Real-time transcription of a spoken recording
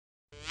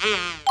Que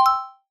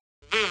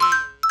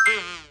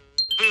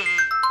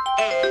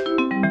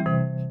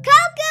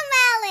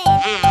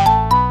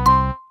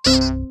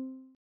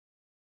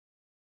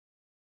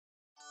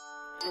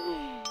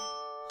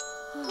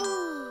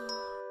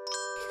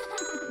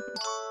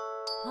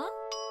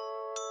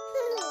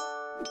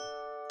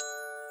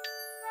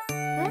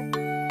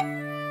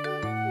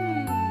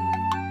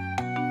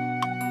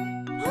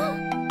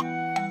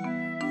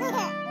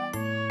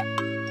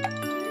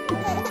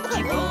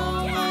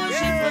bom,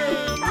 hoje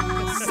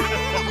vamos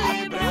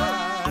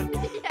celebrar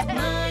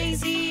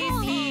mães e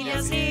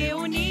filhas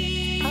reunidas,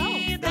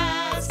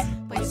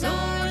 pois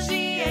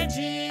hoje é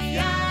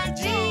dia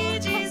de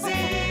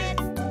dizer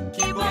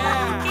que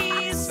bom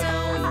que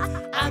são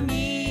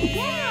amigas.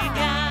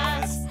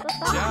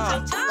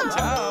 Tchau, tchau,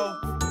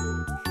 tchau.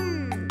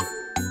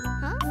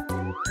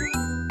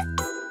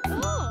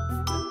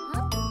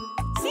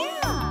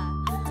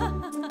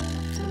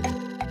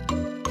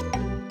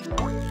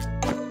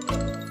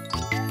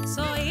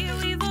 Só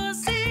eu e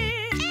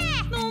você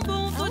num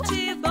bom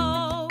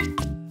futebol.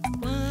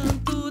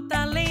 Quanto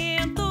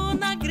talento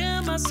na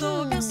grama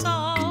sob o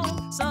sol.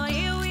 Só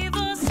eu e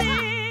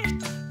você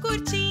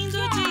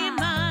curtindo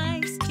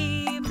demais.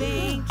 Que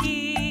bem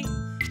que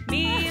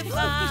me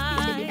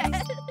faz.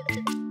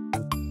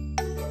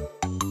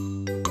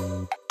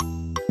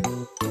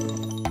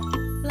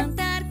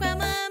 Plantar com a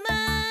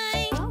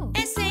mamãe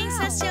é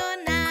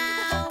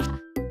sensacional.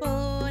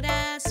 Pôr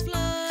as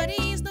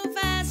flores no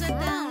vaso é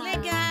tão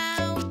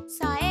legal.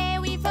 Só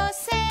eu e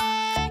você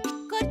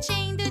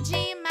curtindo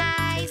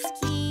demais.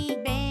 Que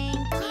bem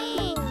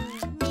que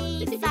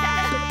me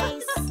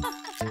faz.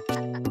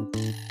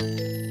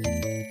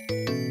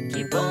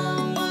 Que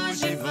bom,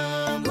 hoje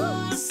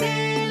vamos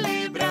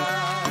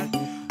celebrar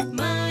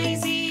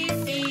mães e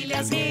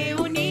filhas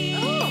reunidas,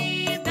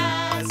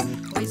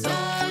 pois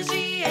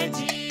hoje é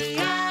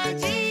dia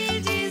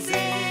de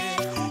dizer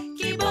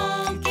que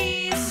bom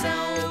que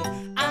são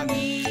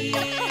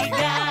amigas.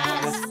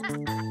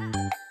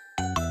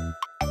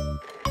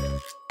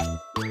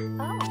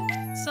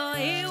 Só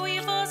eu e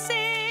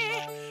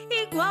você,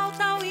 igual,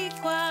 tal e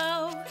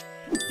qual,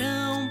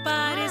 tão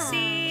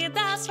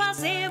parecidas,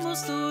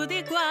 fazemos tudo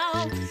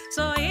igual.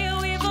 Só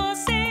eu e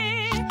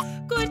você,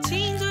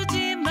 curtindo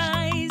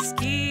demais.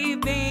 Que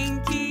bem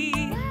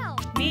que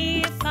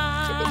me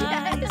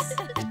faz.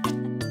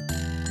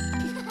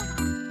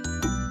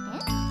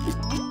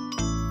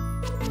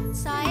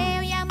 Só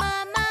eu e a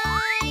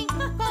mamãe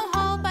com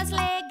roupas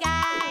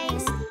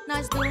legais.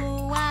 Nós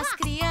duas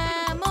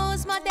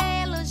criamos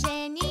modelos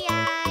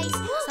geniais.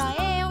 Só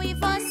eu e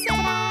você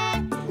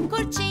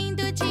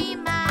curtindo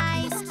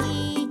demais.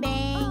 Que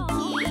bem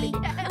que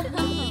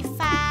me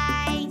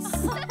faz.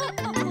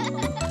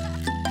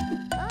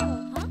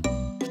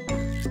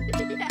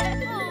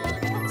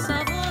 Só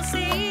você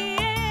e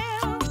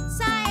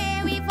Só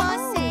eu e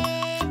você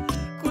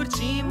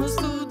curtimos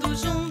tudo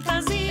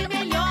juntas e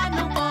melhor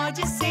não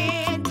pode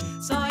ser.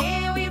 Só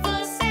eu e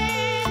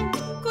você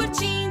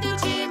curtindo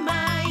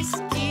demais.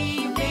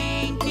 Que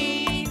bem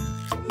que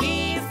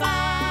me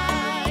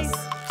faz.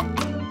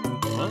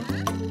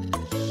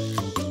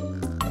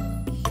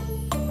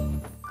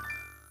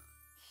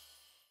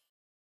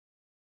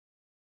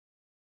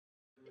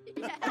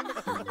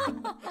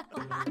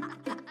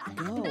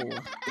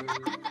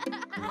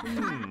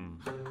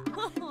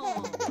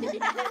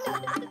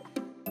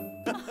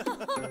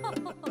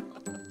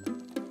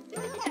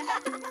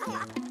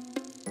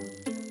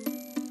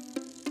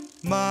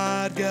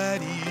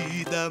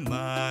 Margarida,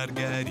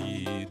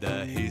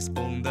 Margarida,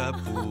 responda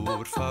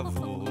por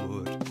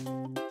favor.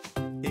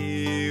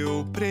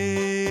 Eu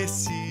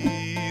preciso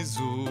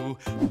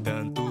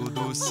tanto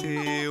do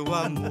seu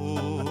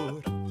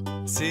amor.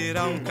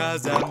 Será um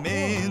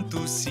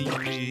casamento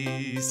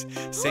simples,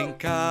 sem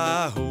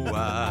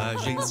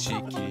carruagens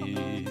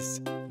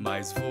chiques.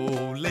 Mas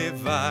vou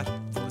levar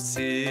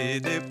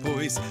você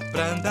depois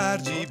pra andar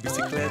de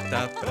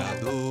bicicleta pra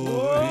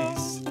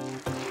dois.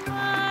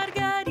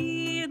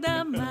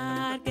 Margarida,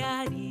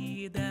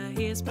 Margarida,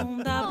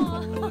 responda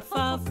por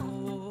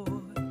favor.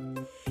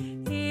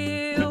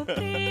 Eu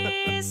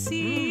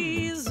preciso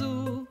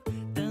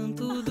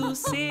tanto do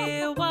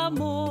seu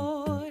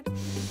amor.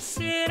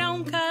 Será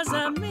um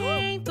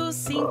casamento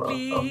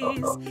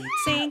simples,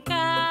 sem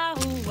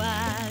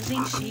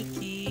carruagem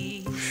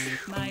chique.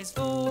 Mas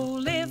vou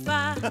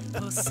levar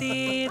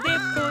você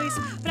depois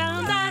pra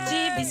andar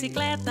de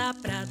bicicleta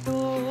pra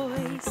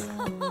dois.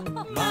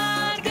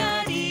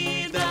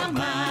 Margarida,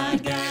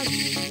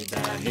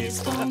 Margarida,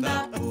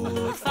 responda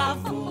por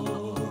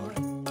favor.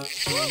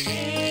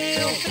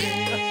 Eu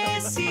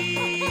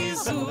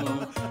preciso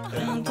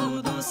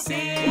tanto do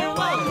seu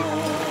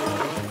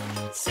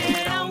amor.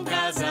 Será um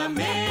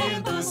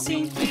casamento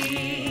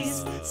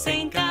simples,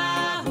 sem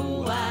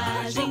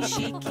carruagem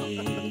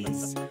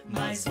chiques.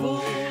 Mas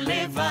vou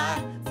levar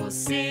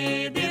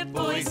você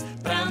depois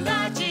pra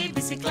andar de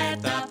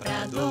bicicleta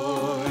pra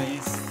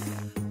dois.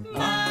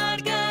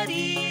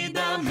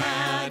 Margarida,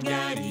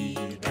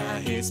 Margarida,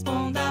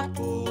 responda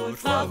por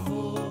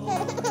favor.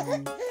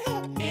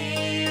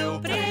 Eu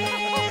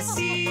preciso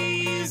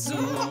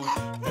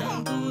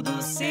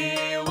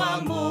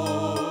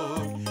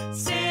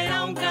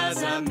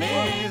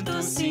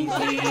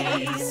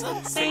simples,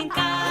 sem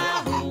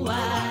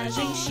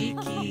carruagem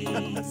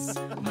chiques.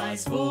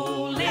 Mas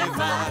vou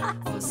levar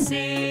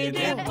você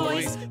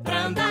depois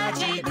pra andar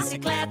de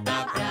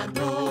bicicleta pra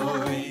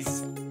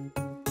dois.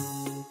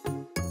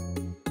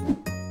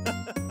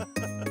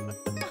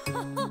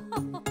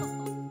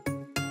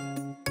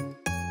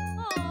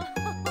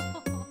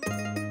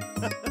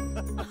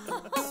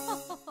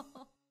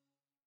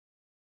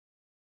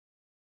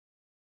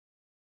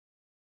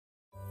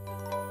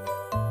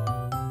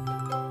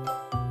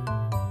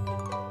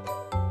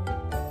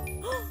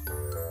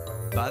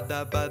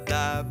 Bada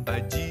bada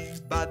badi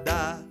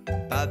bada,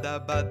 bada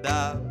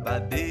bada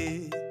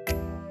badê.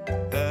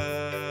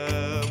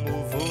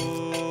 Amo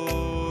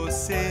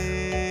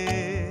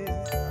você.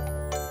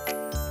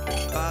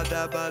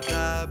 Bada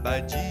bada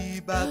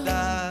badi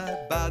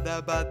bada,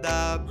 bada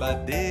bada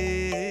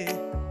badê.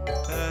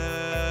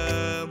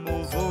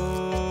 Amo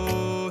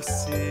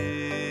você.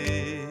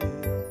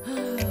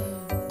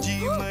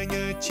 De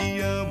manhã te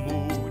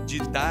amo, de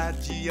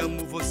tarde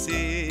amo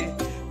você.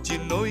 De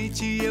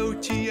noite eu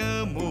te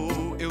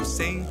amo, eu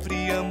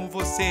sempre amo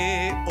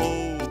você.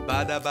 Oh,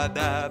 bada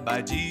bada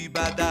badi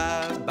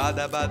bada,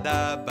 bada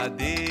bada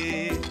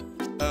badê.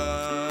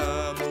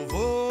 Amo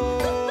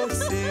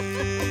você.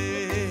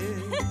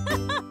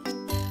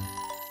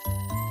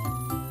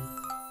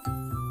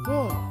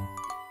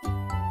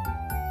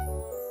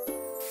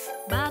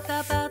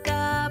 Bada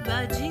bada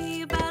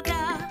badi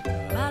bada,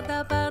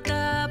 bada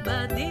bada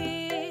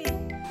badê.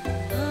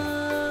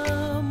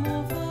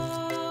 Amo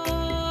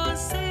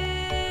você.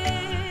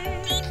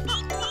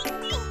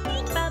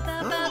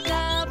 Bada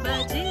bada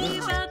badi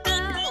bada,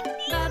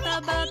 bada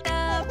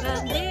bada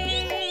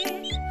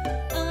badê.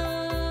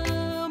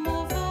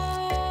 Amo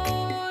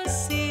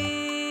você.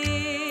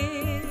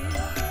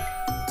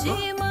 De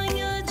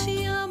manhã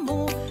te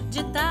amo,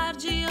 de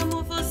tarde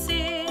amo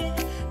você.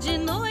 De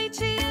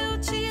noite eu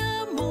te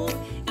amo,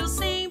 eu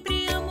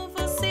sempre amo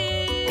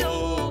você.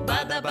 Oh,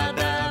 bada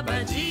bada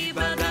badi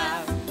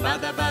bada,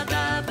 bada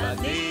bada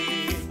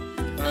badê.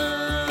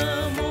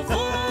 Amo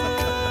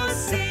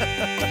você.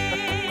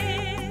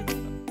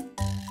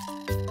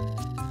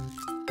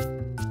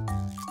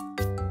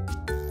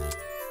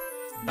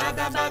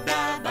 Bada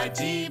bada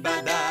badi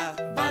bada,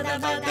 bada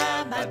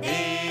bada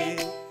badê.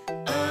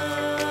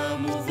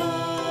 Amo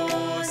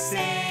você.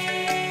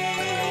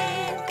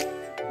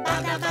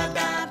 Bada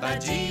bada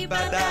badi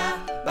bada,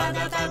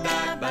 bada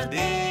bada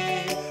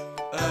badê.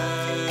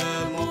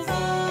 Amo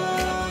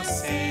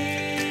você.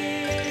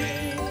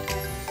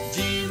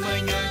 De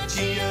manhã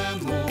te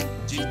amo,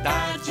 de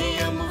tarde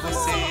amo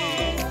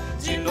você.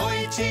 De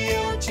noite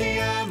eu te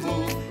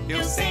amo,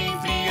 eu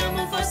sempre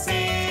amo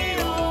você.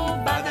 Oh,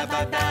 bada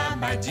bada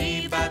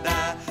badi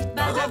bada,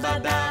 bada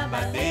bada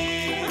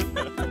badê.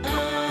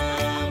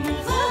 Amo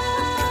você.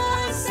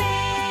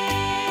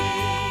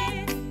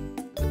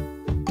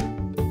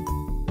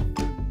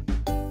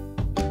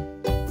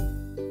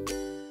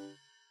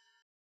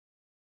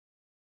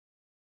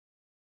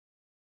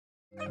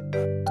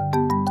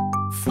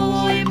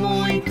 Foi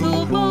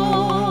muito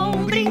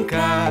bom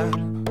brincar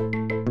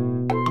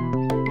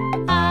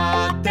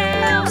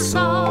até o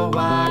sol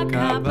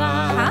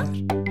acabar.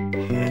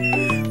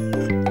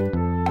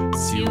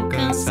 Se o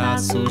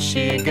cansaço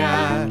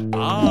chegar,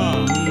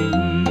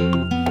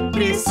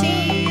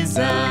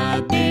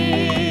 precisa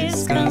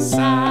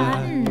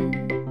descansar.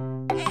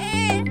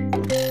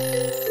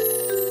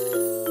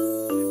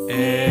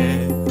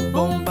 É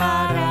bom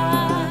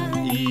parar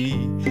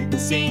e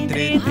se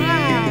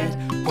entreter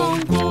com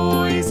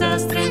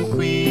coisas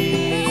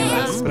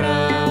tranquilas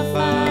pra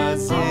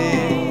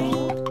fazer.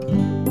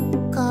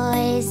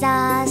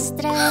 Coisas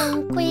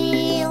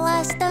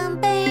tranquilas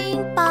também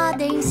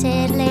podem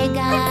ser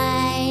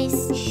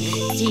legais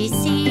de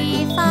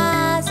se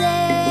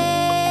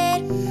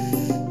fazer.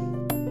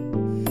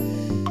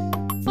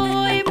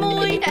 Foi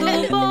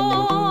muito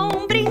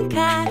bom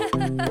brincar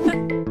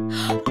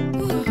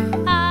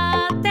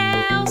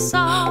até o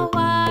sol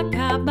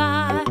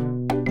acabar.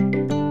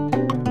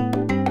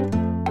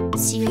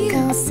 Se o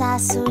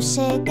cansaço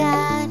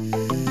chegar,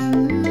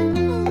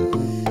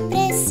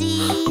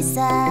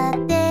 precisa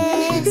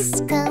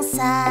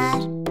descansar.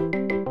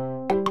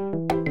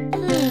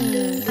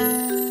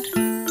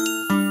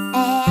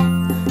 É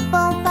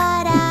bom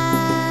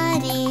parar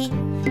e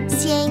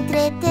se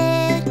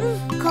entreter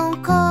com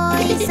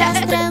coisas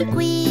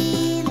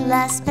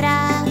tranquilas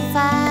pra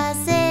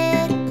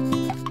fazer.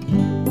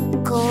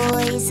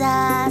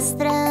 Coisas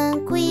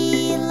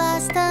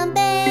tranquilas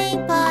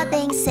também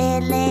podem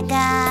ser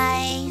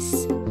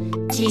legais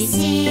de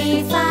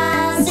se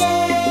fazer.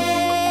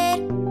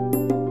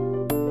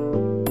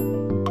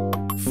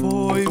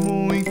 Foi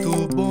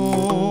muito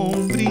bom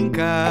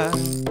brincar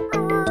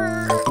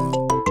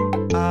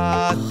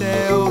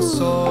até o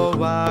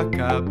sol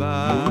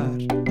acabar.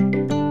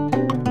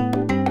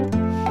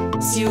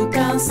 Se o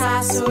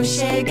cansaço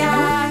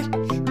chegar,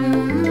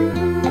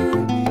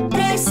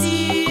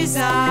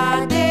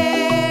 precisa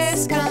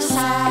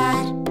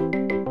descansar.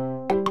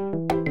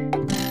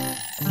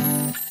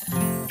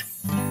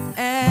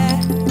 É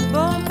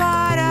bom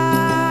parar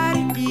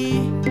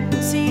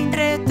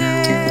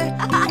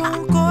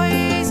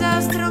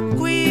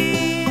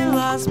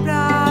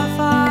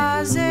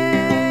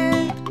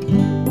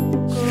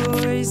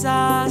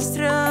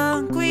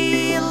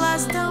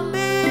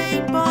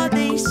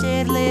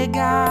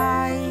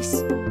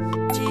legais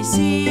de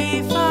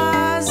se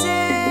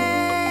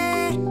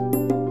fazer.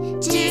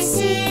 De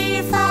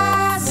se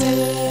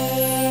fazer.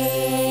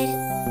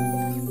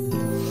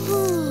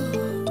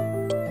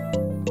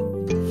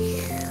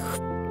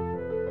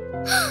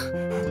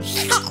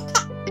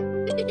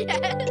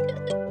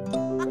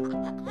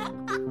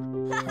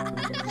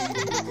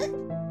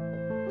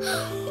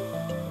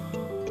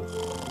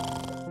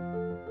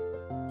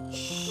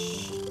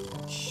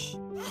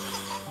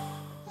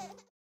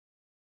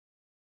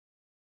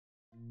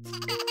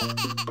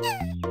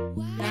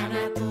 Na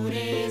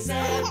natureza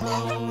é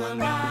bom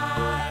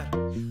andar,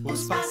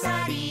 os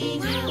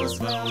passarinhos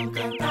vão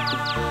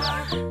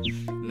cantar.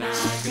 Na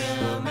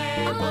grama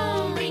é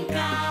bom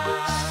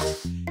brincar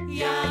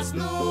e as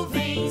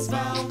nuvens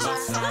vão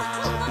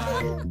passar.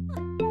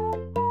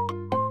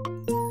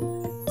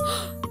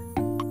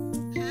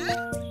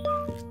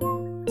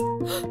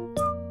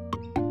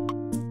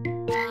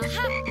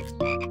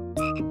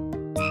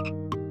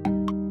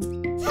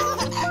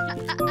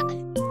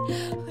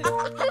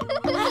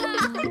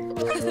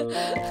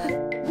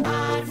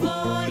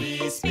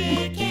 Árvores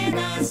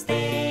pequenas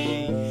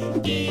tem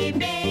e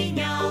bem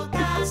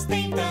altas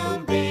tem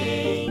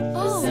também.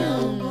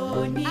 São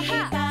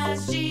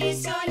bonitas de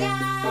se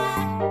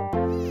olhar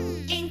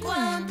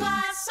enquanto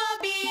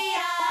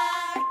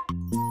assobiar.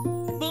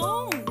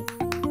 Bom!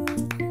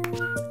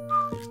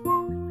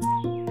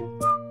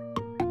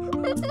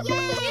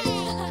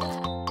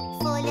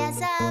 Folhas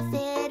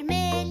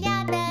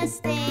avermelhadas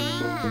tem.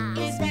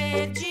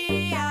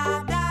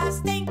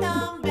 Esverdeadas tem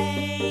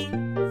também.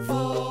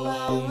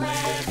 Voam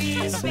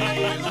leves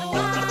pelo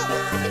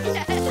ar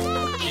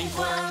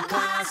enquanto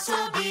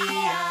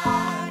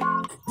assobiar.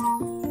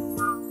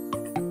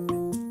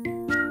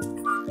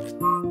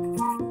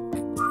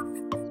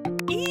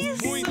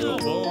 Isso! Muito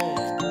bom!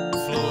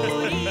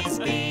 Flores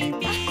bem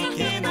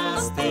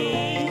pequenas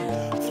tem,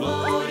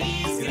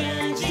 flores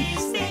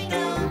grandes tem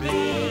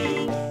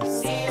também.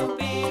 Seu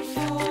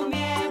perfume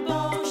é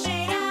bom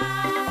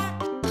cheirar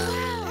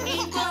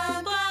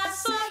enquanto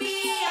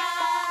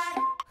assobiar.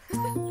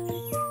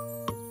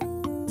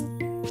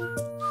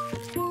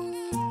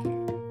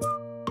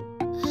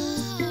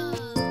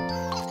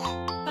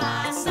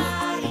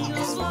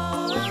 Passarinhos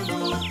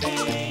voando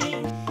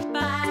tem,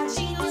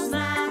 patinhos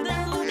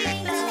nadando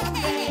tem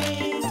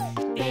também.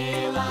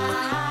 Pela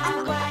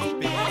água e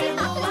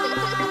pelo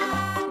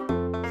ar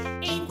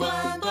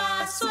enquanto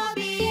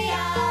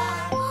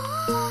assobiar.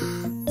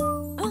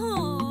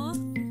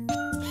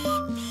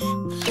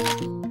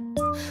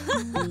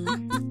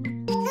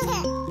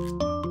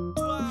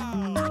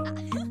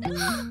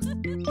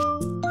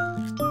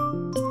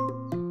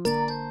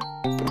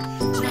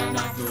 Na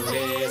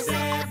natureza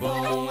é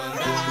bom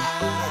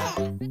andar,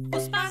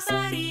 os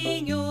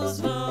passarinhos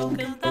vão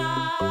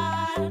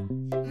cantar.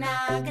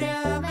 Na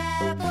grama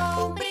é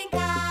bom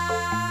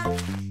brincar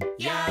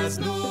e as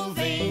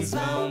nuvens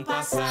vão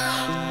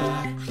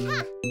passar.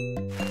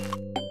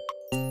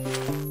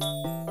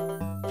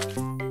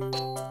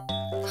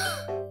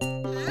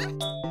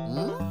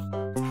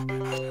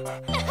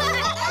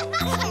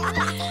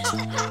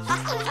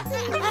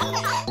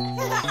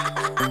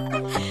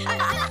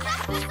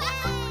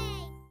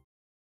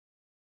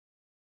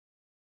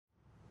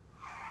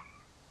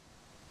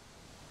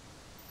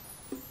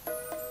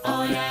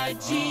 Hora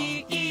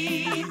de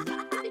ir,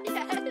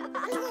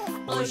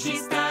 hoje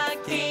está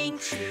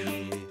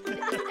quente,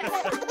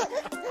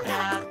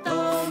 pra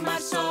tomar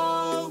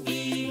sol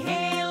e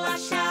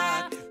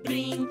relaxar,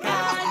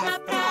 brincar na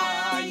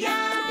praia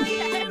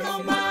e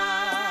no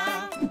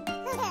mar.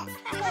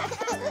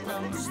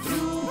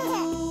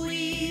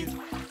 Construir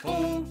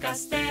um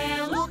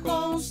castelo,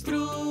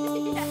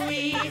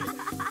 construir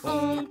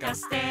um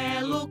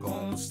castelo,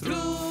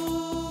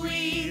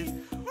 construir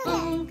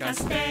um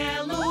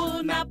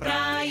castelo. Na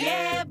praia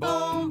é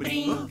bom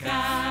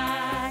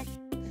brincar.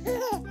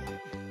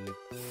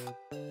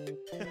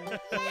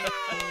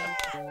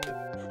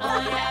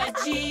 Hora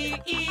de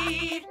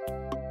ir,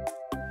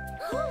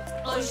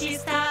 hoje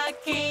está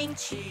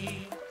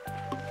quente,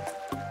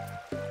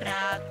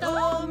 pra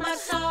tomar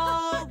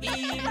sol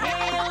e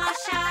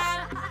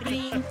relaxar,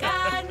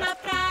 brincar na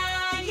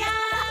praia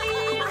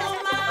e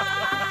no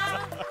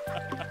mar.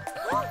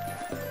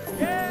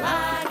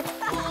 Pular,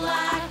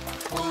 pular,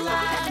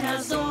 pular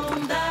nas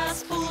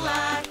ondas,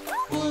 pular,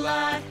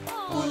 pular,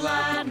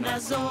 pular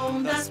nas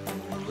ondas,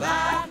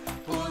 pular,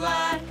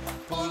 pular,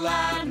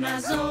 pular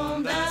nas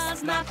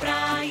ondas. Na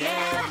praia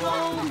é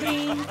bom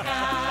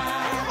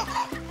brincar.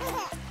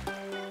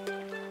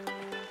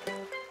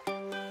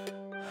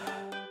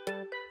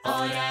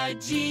 Hora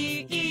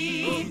de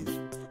ir,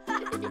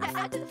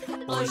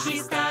 hoje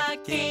está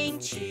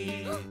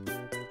quente,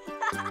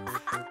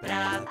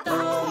 pra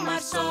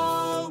tomar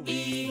sol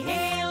e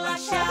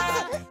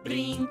relaxar,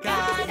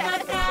 brincar na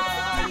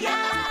praia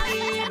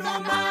e no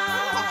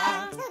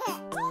mar.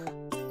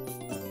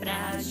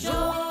 Pra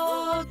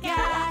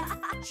jogar,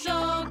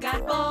 jogar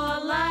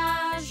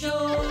bola,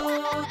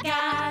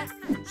 jogar,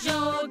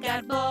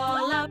 jogar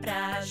bola.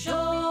 Pra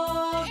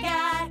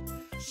jogar,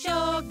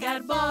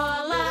 jogar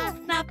bola.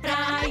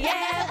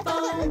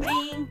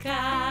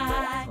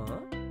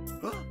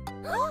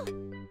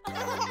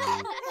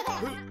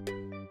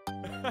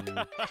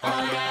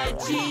 Hora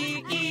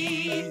de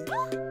ir.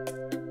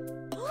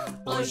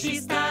 Hoje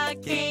está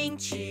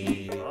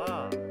quente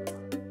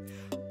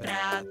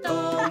pra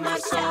tomar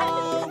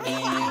sol e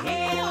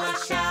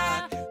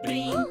relaxar,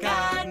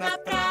 brincar na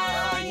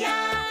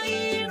praia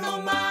e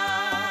no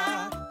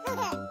mar.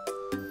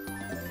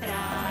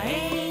 Pra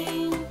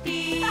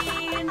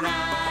empinar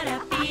a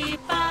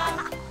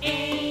pipa,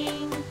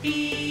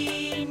 empinar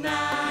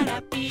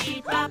a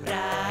pipa.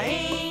 Pra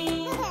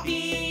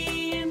empinar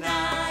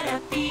a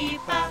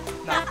pipa,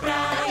 na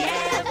praia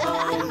é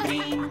bom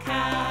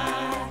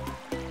brincar.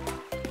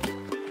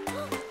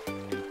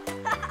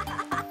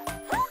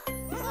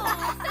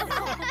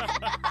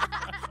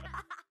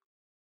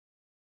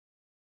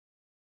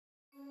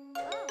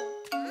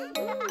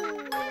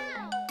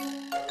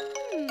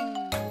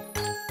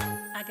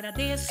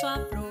 Agradeço a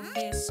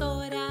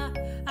professora,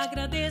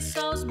 agradeço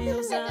aos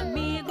meus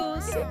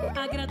amigos,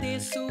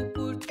 agradeço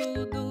por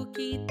tudo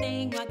que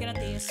tenho,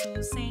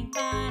 agradeço sem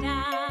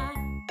parar.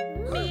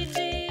 Me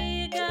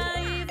diga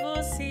e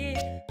você,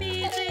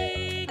 me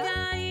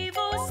diga e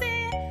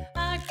você,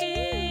 a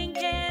quem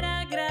quer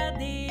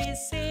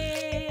agradecer.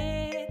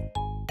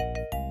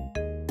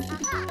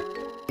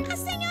 A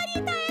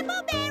senhorita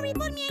Appleberry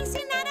por me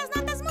ensinar as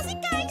notas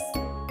musicais.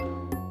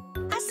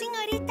 A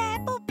senhorita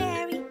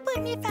Appleberry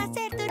por me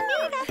fazer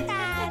dormir à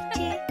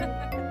tarde.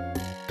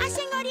 A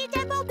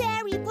senhorita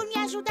Appleberry por me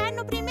ajudar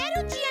no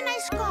primeiro dia na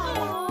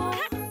escola.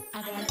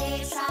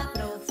 Agradeço a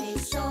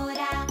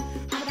professora,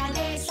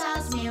 agradeço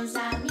aos meus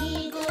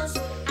amigos,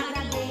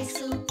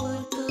 agradeço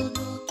por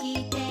tudo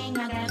que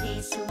tenho,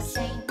 agradeço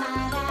sem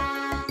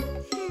parar.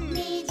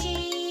 Me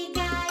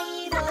diga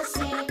e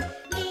você,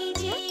 me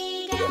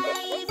diga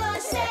e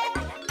você,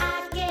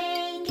 a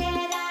quem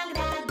quer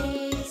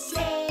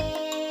agradecer.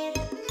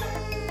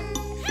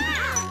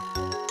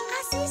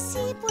 A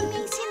Cici por me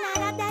ensinar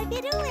a dar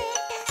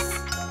piruetas.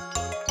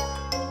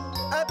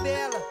 A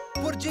Bela,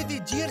 por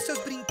dividir seus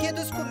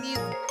brinquedos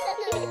comigo.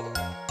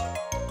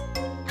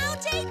 Ao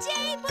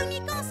JJ por me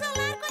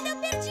consolar quando eu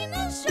perdi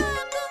no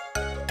jogo.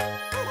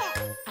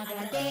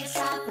 Agradeço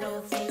a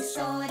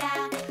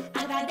professora,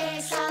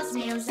 agradeço aos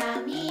meus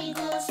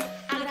amigos,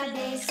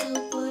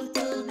 agradeço por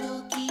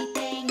tudo que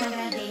tenho,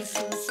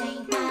 agradeço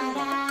sem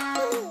parar.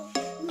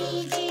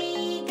 Me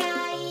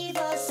diga e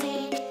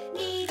você,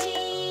 me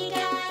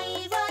diga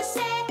e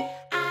você,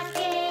 a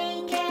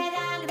quem quer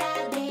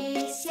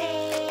agradecer.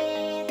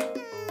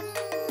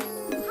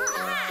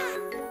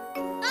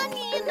 A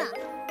Nina,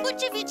 por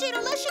dividir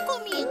o lanche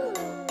comigo.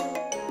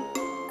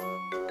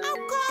 Ao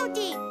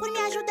Cody, por me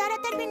ajudar a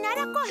terminar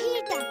a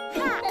corrida.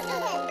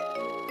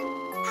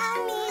 Ao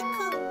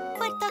Nico,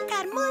 por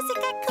tocar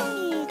música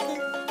comigo.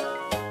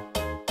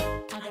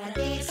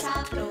 Agradeço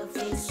a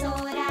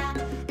professora,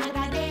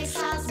 agradeço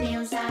aos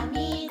meus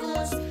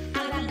amigos,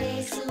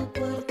 agradeço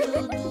por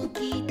tudo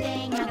que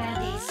tenho,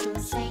 agradeço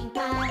sem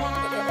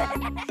parar.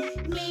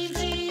 Me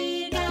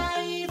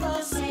diga e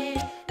você,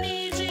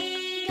 me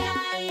diga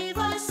e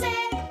você,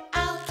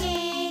 ao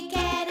que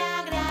quer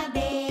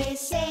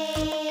agradecer.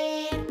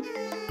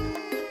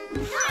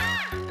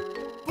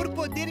 Por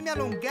poder me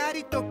alongar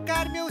e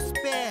tocar meus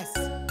pés.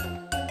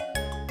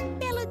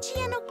 Pelo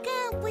dia no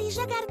campo e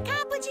jogar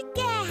cabo de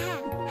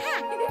guerra.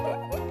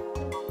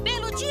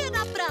 Pelo dia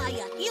na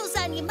praia e os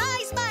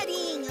animais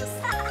marinhos.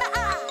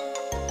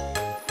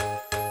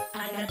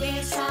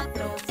 Agradeço a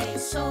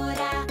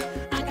professora,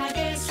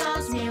 agradeço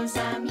aos meus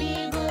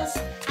amigos,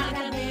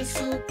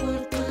 agradeço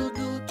por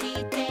tudo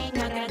que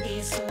tenho,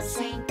 agradeço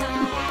sem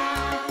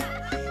parar.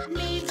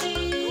 Me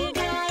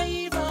diga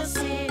e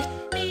você,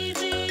 me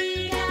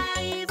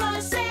diga e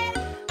você,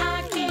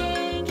 a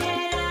quem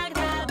quer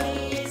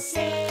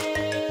agradecer.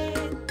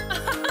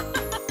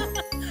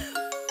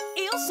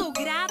 Eu sou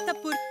grata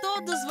por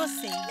todos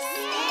vocês.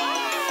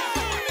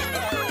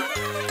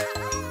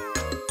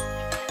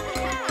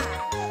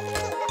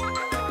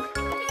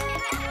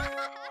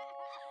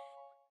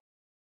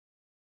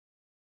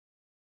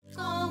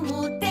 Com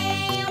o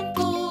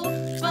tempo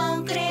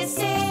vão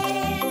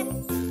crescer,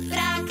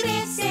 pra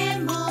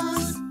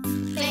crescermos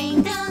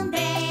tem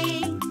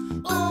também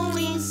um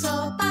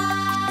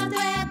ensopado,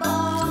 é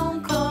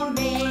bom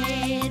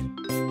comer.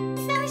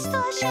 Não estou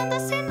achando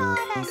as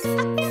cenouras,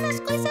 apenas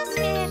coisas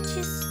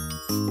verdes.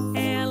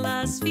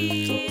 Elas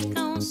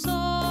ficam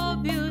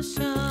sob o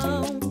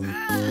chão.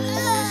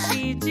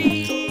 Hoje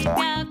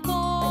diga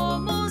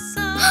como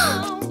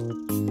são.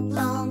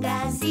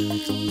 Longas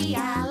e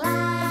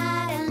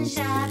alaranjadas,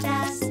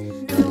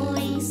 no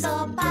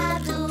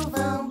ensopado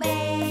vão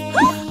bem.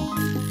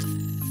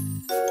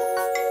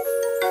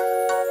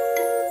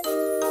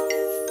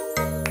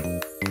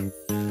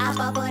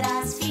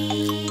 Abóboras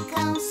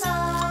ficam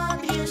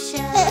sobre o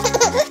chão.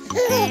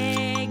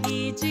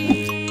 Pegue e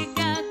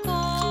diga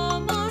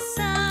como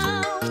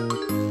são.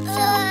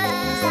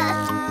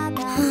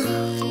 Rosadas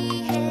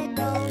e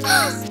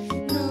redondas,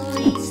 no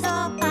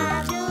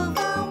ensopado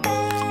vão bem.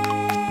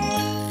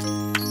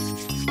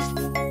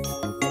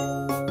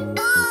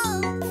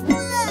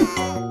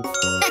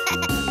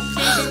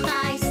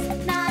 Vegetais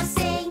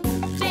nascem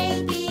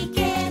bem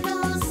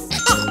pequenos.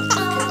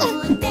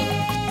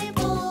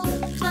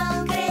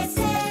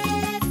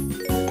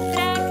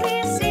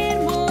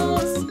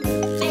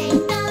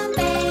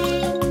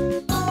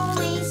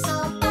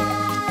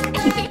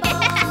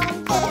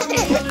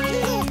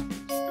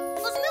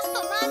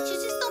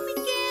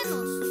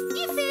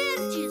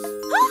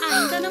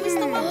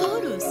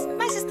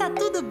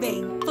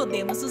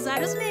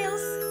 usar os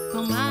meus.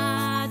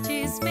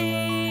 Tomates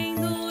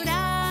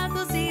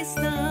pendurados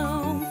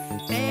estão.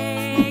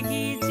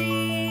 Pegue e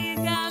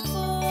diga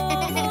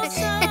como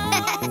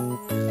são.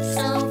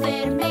 São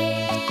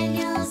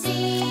vermelhos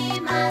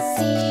e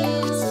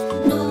macios,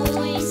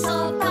 no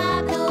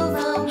ensopado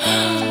vão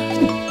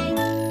bem.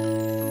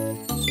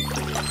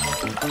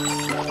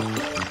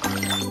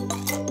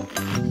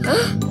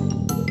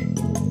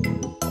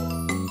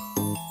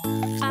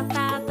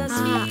 Batatas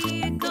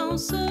ficam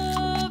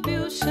sob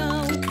o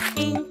chão.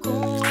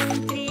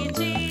 Encontre e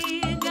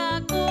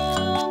diga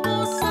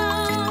como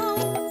são.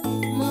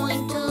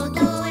 Muito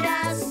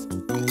duras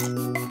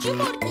de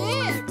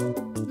morder,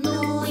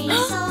 no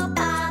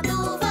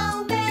ensopado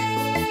vão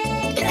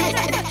bem.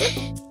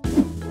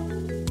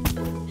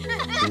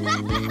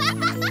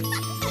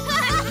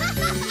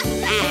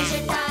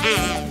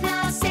 Vegetais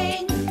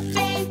nascem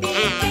bem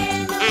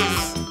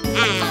pequenos,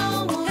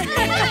 com o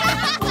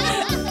tempo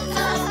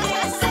vão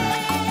crescer.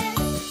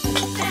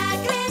 Pra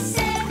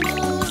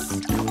crescermos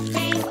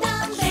bem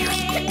também,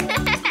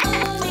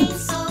 o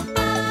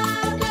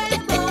ensopado é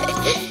bom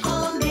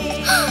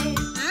comer.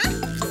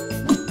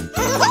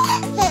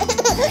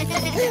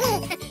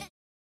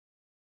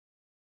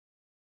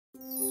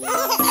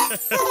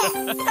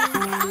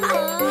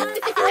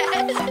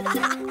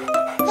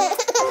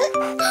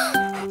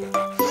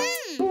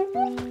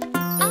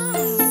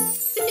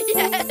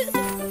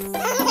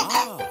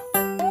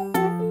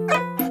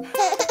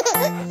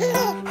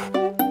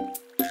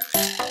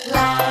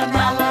 Lá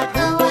na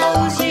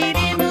lagoa os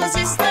girinos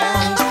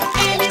estão.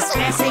 Eles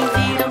crescem,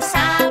 viram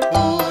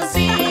sapos e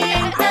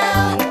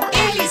então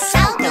Eles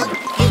saltam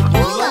e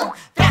pulam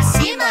pra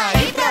cima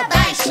e pra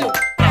baixo,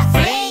 pra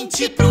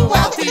frente, pro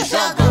alto e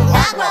jogam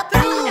água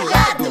pro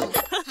lado.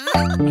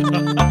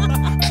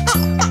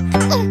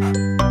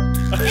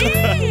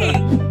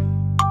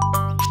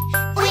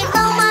 O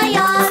irmão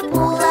maior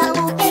pula,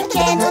 o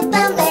pequeno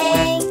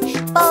também,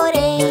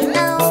 porém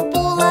não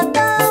pula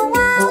tão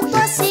alto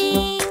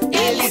assim.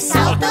 Eles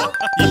saltam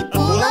e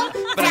pulam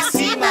pra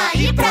cima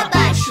e pra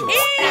baixo,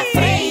 pra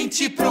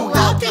frente, pro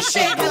alto e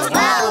chegam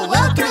ao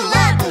outro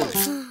lado.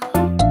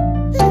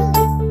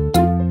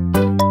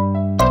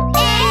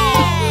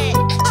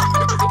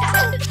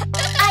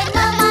 A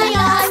irmã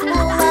maior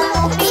pula,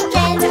 o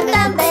pequeno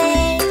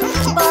também,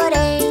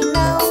 porém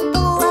não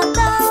pula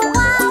tão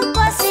alto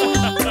assim.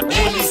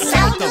 Eles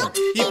saltam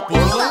e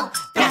pulam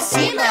pra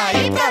cima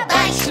e pra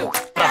baixo,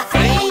 pra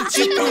frente,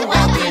 pro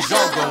alto e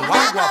jogam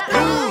água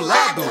pro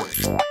lado.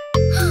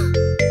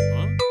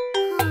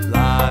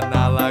 Lá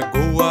na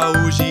lagoa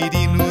os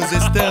girinos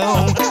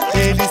estão.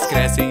 Eles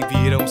crescem,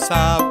 viram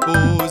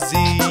sapos e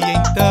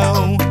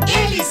então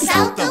Eles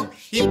saltam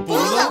e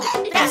pulam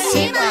pra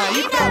cima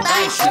e pra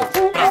baixo,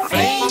 pra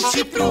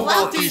frente, pro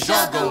alto e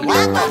jogam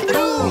água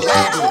pro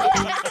lado.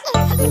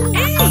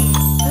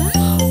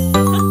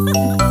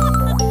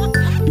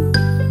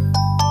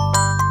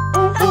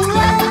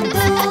 Pulando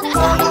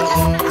como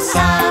um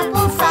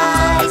sapo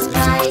faz,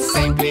 vai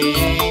sempre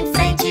em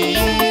frente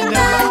e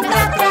não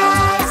pra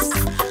trás.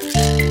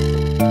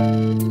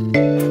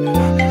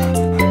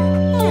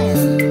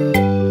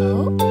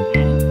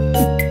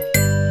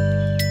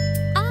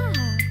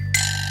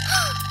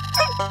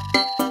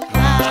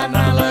 lá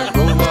na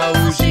lagoa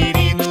os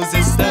girinos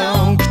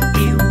estão.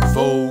 Eu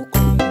vou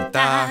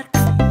contar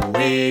como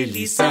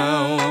eles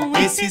são.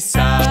 Esse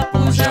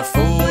sapo já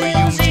foi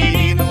um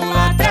girino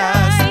lá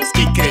atrás,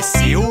 que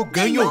cresceu,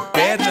 ganhou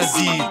pernas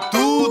e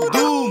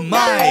tudo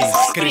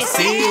mais.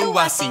 Cresceu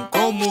assim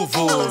como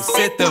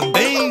você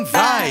também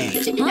vai.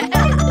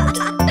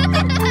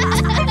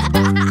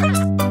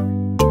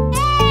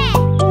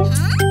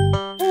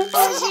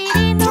 O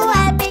girino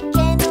é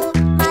pequeno,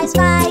 mas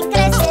vai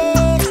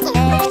crescer. É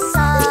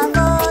só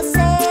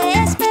você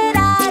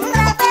esperar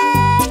pra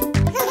ver.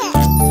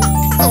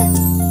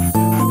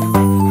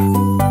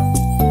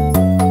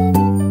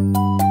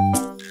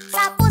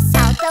 Sapos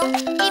saltam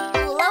e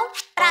pulam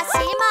pra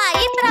cima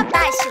e pra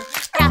baixo,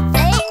 pra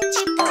frente,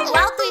 pro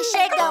alto e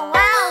chegam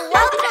ao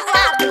outro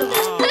lado.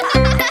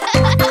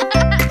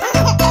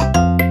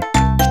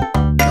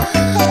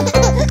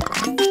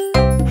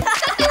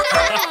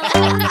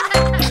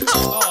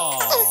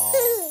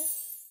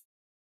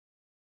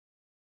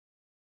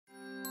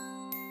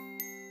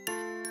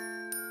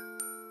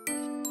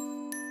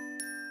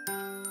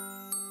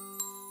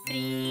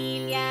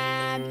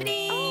 Brilha,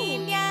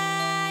 brilha,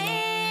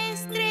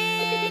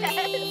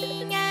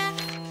 estrelinha,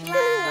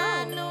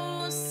 lá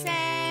no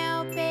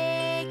céu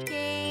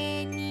pequenininha,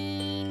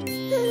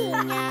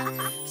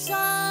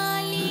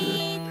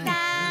 solitária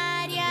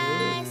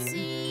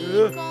se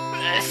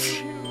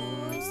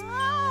conduz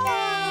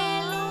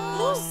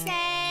pelo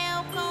céu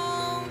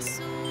com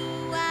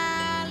sua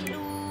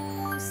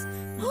luz.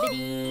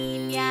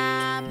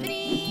 Brilha,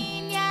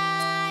 brilha,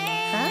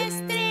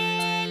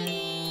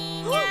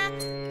 estrelinha,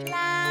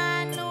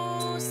 lá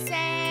no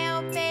céu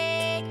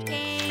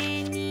pequenininha.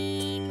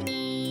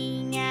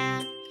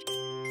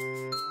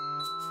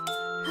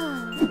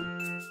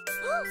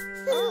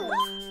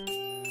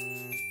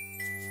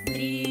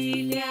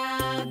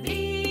 Brilha,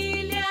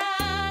 brilha,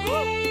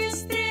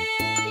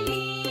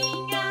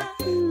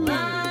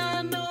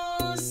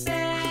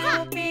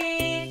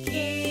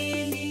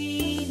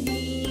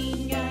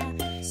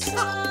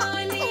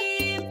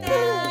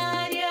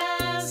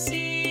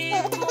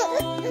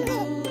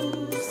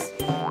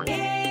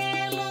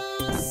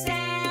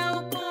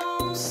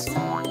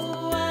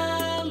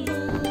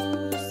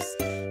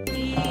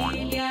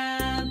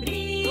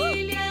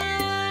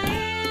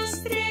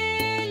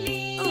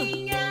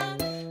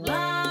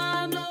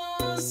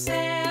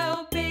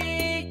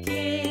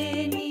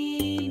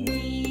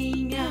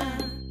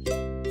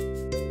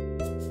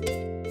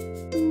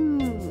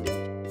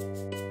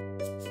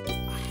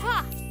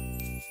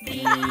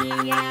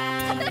 Brilha,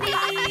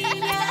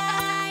 brilha,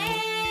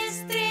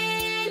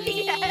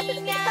 estrelinha,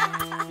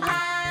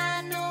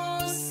 lá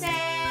no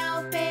céu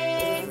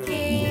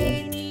pequenininha,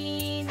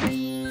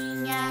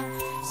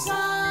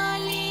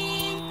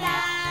 solitária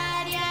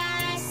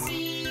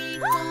se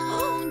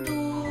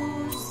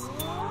conduz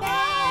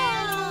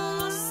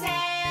pelo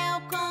céu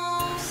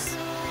com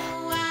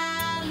sua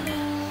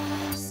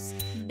luz.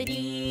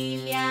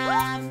 Brilha,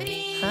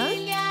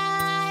 brilha,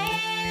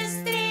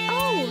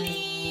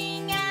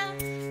 estrelinha,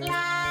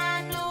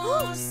 lá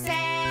no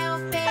céu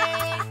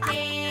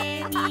pequenininha.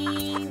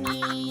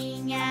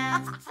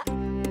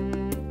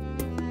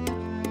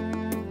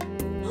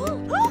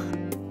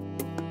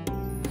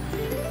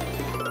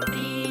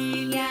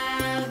 Brilha,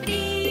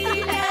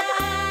 brilha,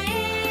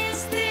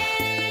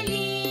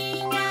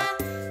 estrelinha,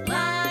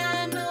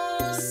 lá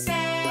no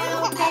céu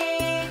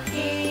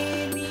pequenininha,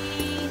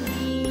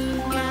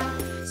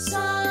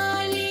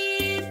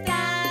 solitária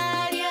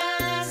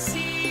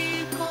se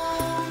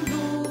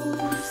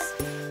conduz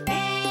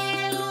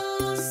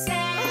pelo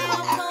céu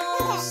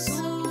com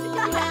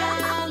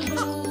sua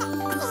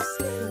luz.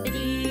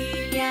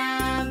 Brilha,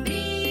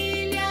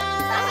 brilha,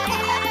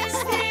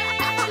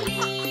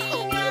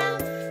 estrelinha,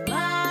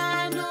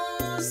 lá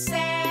no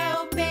céu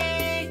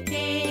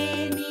pequenininha.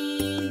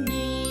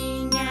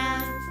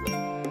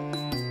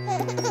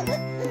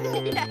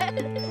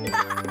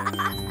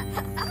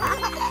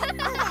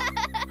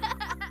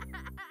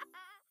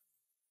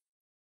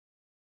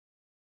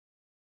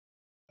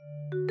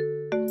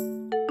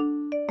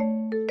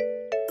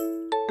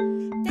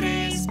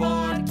 Três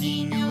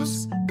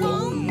porquinhos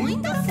com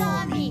muita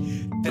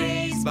fome,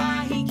 três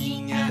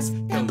barriguinhas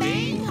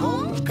também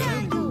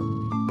roncando.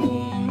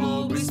 Um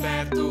lobo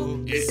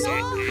esperto e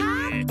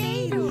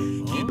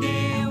sorrateiro que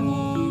deu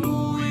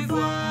um uivo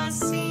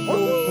assim.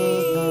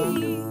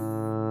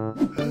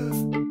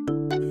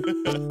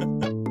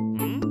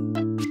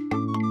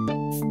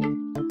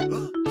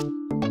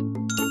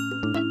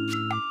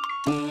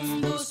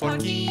 Um dos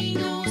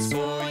porquinhos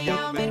foi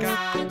ao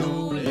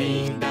mercado,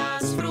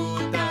 lindas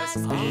frutas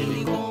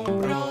ele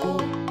comprou.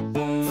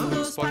 Um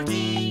dos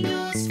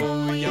porquinhos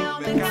foi ao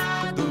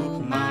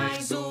mercado,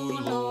 mas o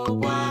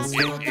lobo as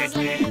frutas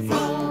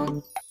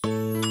levou.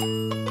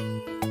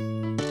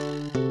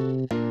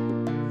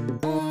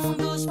 Um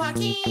dos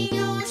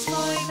porquinhos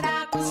foi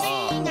pra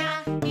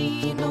cozinha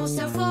e no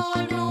seu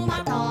forno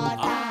uma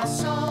torta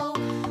assou.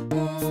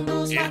 Um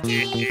dos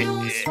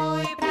porquinhos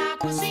foi pra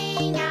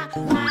cozinha,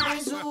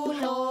 mas o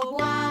lobo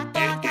a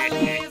torta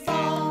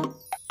levou.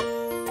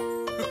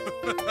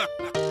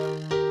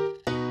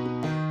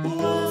 O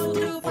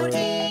outro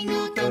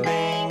porquinho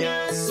também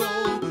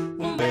assou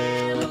um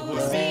belo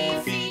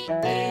rosbife,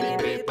 ele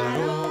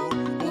preparou.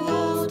 O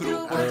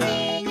outro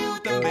porquinho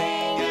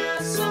também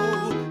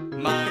assou,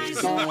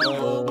 mas o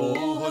lobo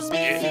o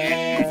rosbife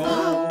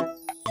levou.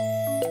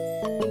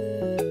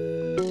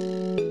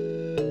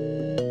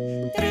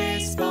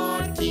 Três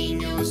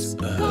porquinhos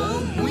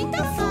com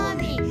muita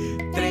fome,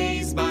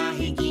 três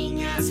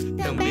barriguinhas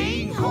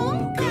também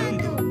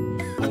roncando.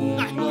 Um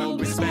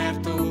lobo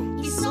esperto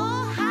E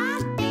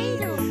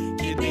sorrateiro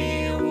que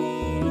deu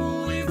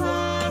um uivo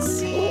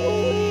assim.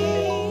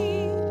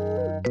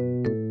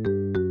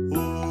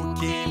 O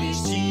que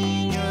eles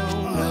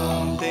tinham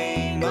não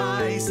tem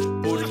mais,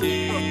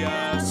 porque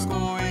as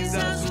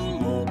coisas o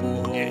lobo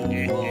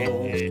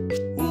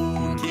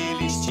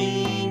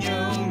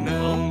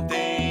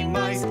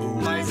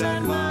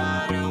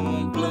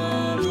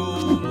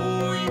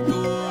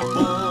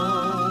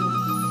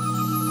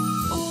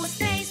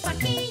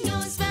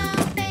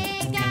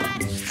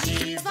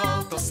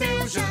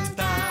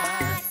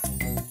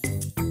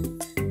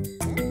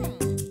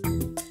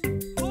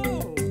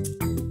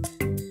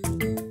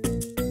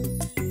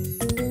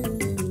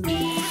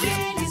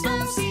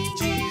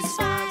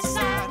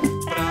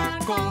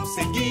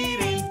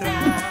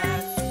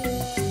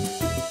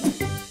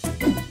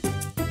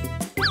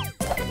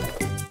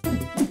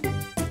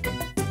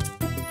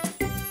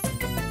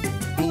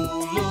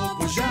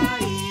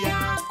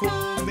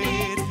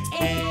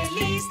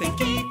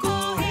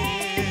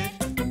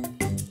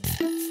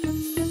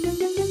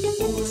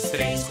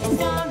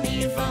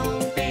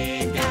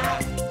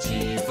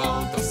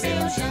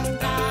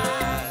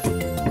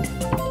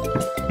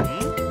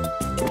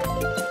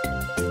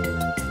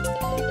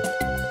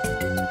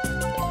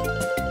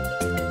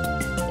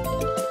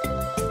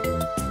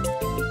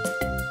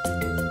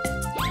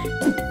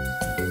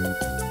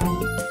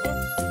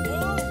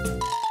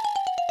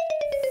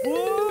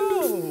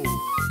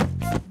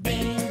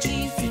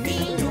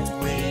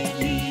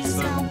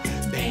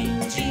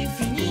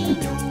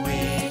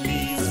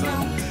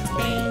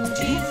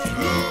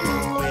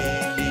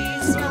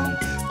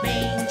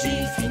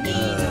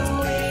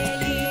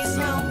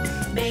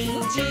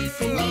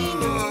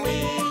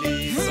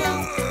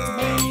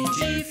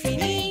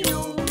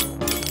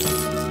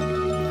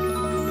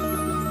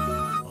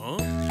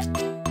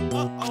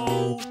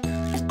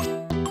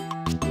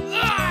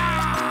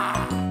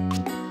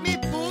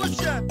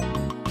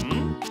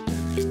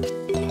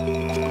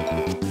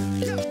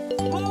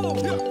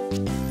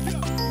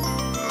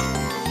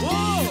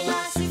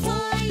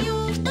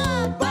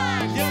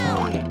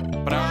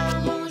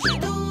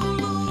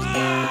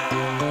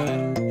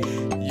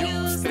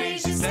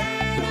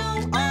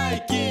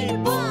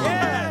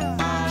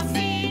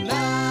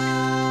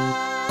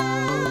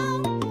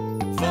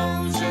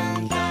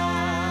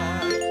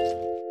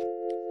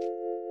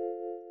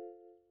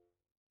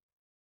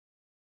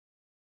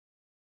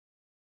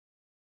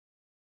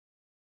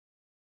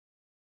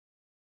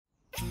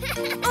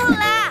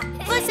Olá!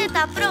 Você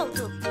tá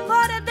pronto?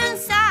 Bora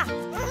dançar!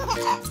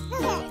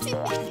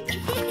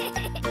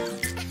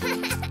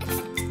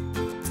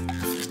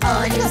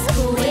 Olha os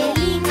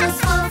coelhinhos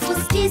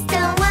fofos que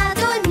estão a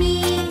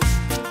dormir.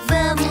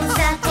 Vamos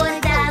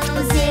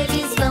acordá-los,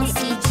 eles vão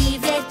se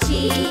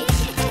divertir.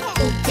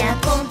 O que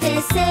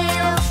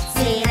aconteceu?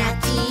 Será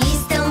que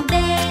estão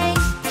bem?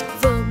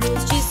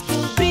 Vamos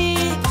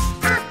descobrir.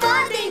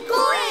 Acordem,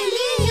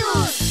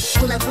 coelhinhos!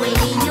 Pula,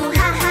 coelhinho,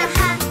 ha, ha,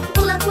 ha.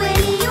 Pula,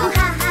 coelhinho,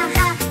 ha, ha,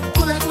 ha.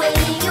 Pula,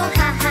 coelhinho,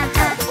 ha, ha,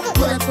 ha.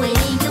 Pula,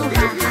 coelhinho,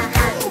 ha, ha,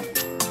 ha.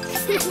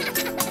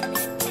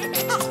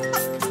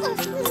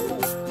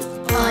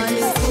 Olha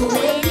os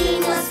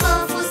coelhinhos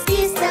fofos que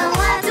estão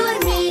a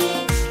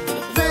dormir.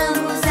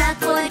 Vamos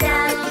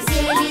acordá-los,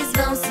 eles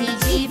vão se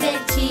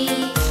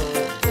divertir.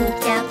 O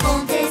que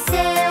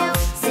aconteceu?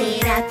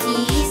 Será que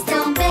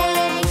estão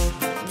bem?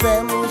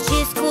 Vamos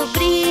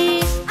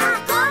descobrir.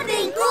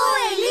 Acordem,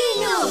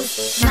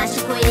 coelhinhos!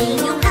 Marche,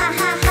 coelhinho, ha,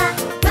 ha, ha.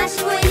 Marche,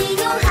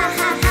 coelhinho, ha,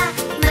 ha, ha.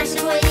 Marche,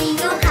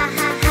 coelhinho, ha,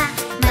 ha, ha.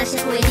 Marche,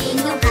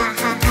 coelhinho, ha,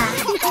 ha, ha.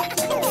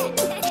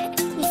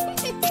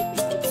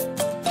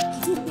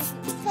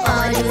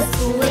 Olha os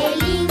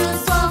coelhinhos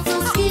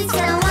fofos que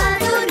estão a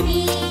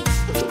dormir.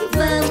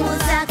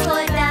 Vamos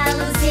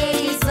acordá-los,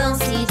 eles vão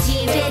se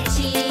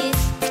divertir.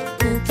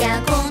 O que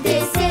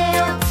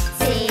aconteceu?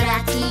 Será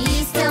que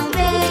estão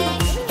bem?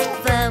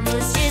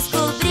 Vamos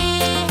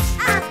descobrir.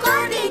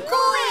 Acordem,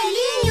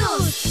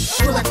 coelhinhos!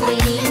 Pula,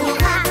 coelhinho,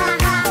 ha, ha,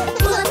 ha.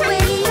 Pula,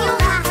 coelhinho,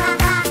 ha, ha,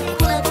 ha.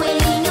 Pula,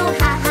 coelhinho,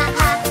 ha, ha,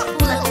 ha.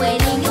 Pula,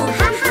 coelhinho,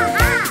 ha, ha,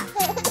 ha.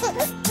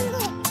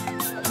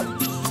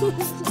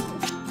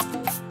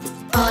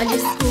 Olha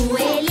os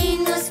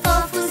coelhinhos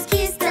fofos que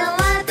estão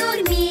a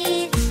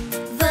dormir.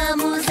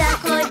 Vamos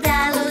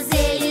acordá-los,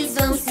 eles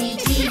vão se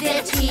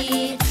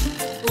divertir.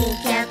 O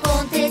que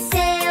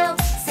aconteceu?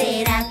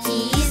 Será que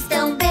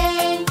estão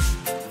bem?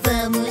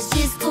 Vamos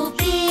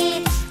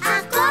descobrir.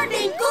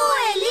 Acordem,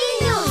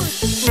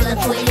 coelhinhos! Pula,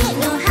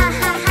 coelhinho, ha,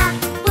 ha, ha.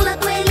 Pula,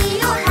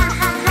 coelhinho, ha,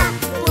 ha, ha.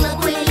 Pula,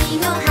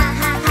 coelhinho, ha,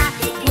 ha, ha.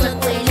 Pula,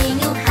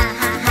 coelhinho, ha,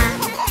 ha, ha.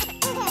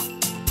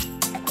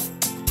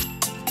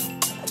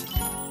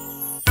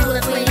 Pula,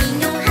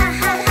 coelhinho, ha,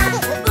 ha, ha.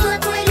 Pula,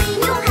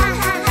 coelhinho, ha,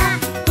 ha, ha.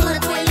 Pula,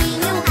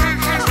 coelhinho, ha,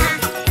 ha, ha.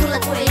 Pula,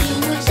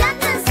 coelhinho, já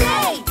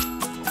cansei.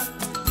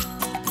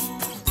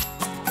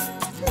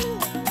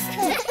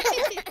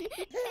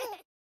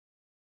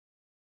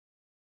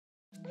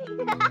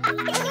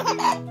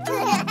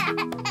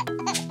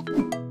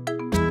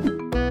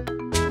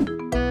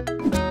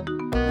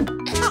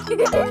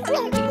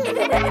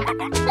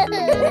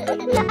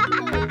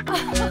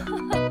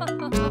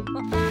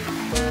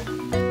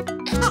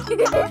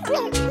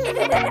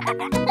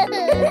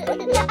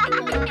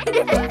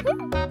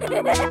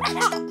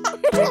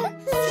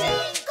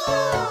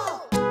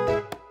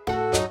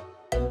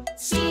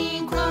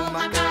 Cinco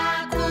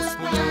macacos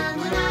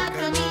pulando na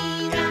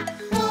caminha.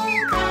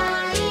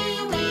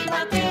 Caiu e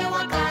bateu a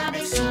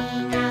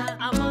cabecinha.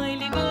 A mãe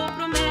ligou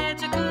pro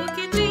médico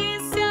que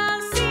disse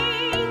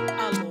assim: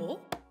 alô?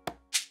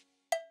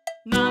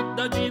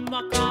 Nada de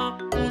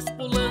macacos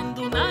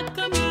pulando na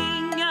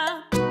caminha.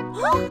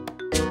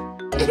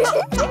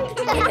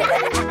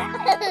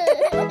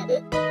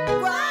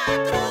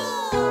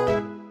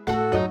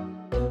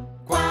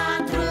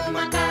 Quatro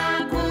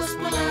macacos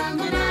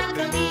pulando na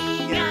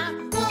caminha.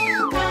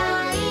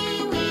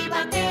 Caiu e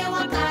bateu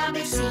a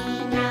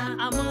cabecinha.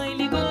 A mãe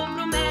ligou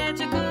pro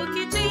médico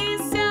que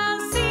disse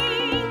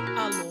assim: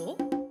 alô?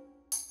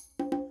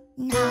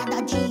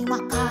 Nada de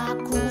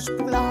macacos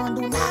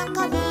pulando na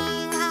caminha.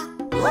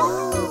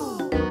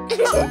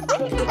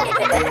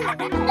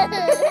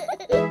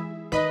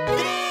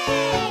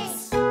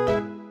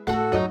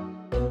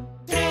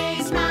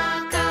 Três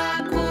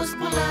macacos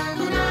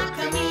pulando na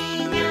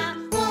caminha.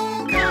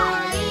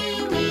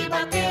 Caiu e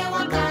bateu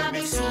a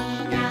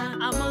cabecinha.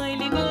 A mãe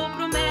ligou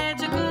pro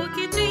médico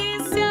que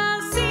disse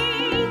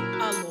assim: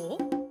 alô?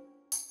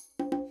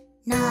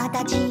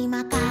 Nada de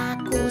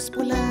macacos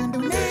pulando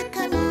na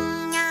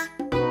caminha.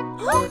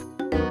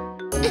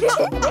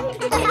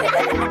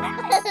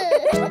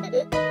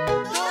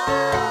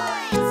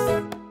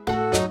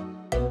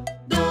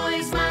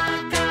 Dois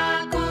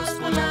macacos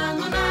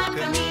pulando na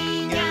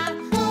caminha.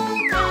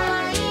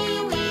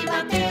 Caiu e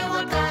bateu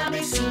a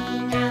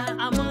cabecinha.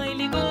 A mãe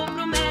ligou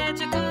pro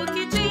médico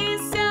que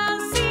disse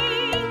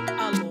assim: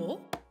 alô?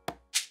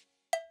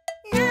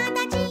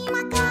 Nada de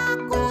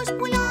macacos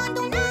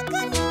pulando na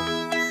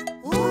caminha.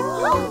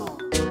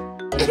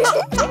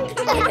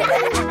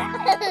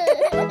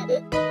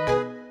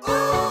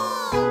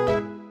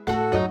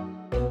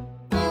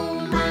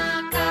 Um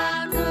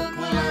macaco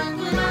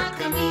pulando na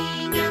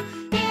caminha.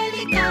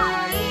 Ele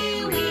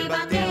caiu e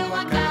bateu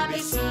a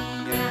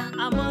cabecinha.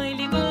 A mãe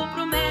ligou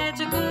pro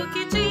médico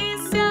que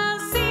disse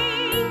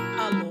assim: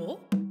 alô?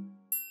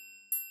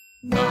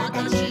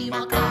 Nada de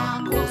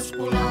macacos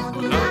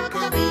pulando na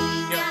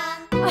caminha.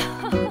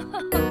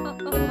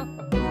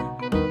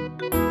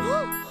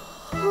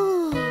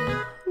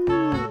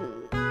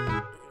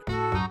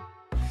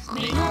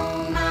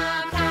 Nenhum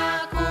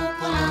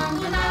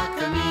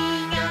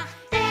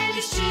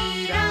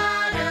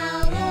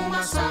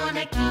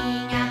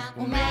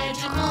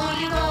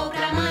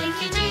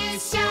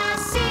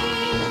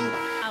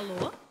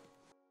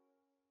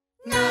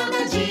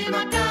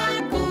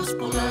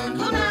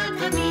pulando na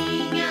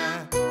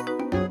caminha.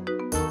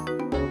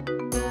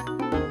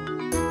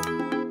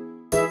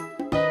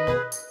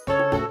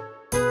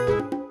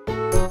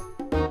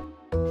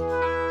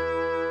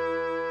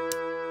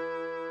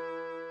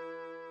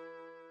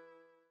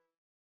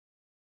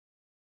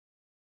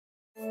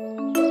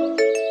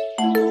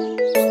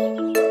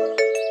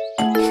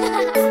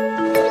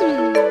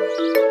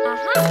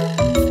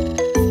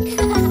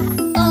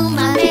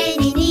 Uma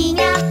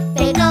menininha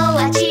pegou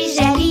a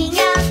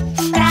tigelinha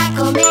pra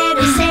comer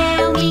o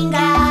seu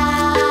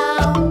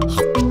mingau.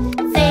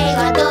 Veio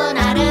a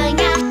dona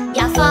aranha e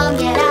a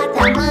fome era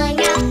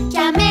tamanha que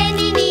a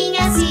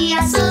menininha se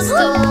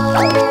assustou.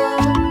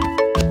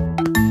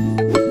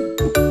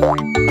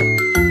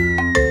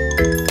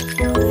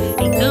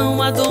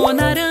 Então a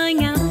dona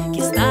aranha, que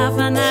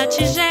estava na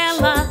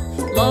tigela,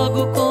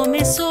 logo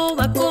começou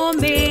a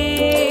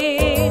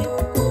comer.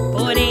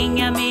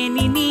 Porém a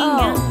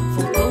menininha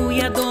voltou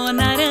e a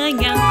dona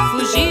aranha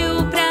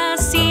fugiu pra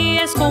se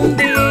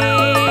esconder.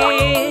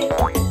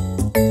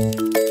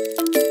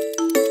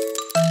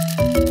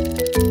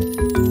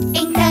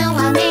 Então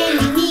a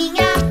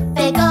menininha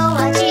pegou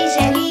a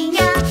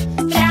tigelinha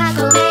pra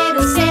comer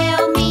o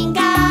seu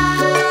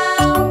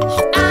mingau.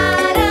 A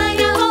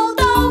aranha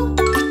voltou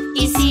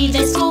e se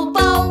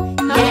desculpou,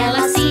 e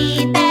elas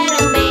se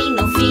deram bem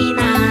no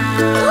final.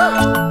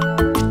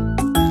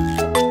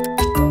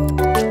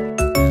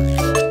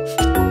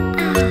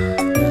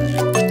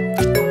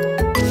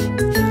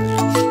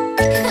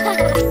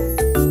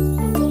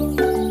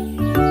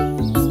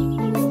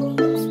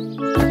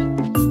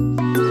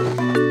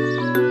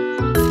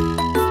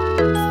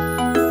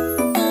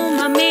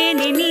 Uma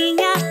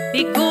menininha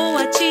pegou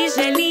a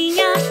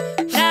tigelinha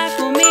pra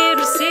comer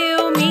o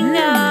seu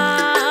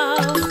mingau.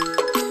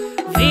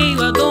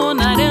 Veio a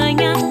dona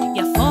aranha e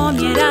a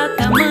fome era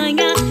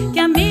tamanha que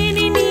a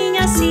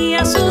menininha se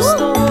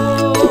assustou.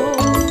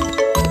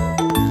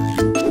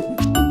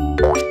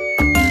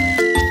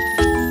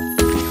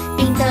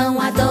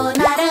 Então a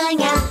dona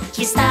aranha,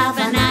 que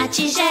estava na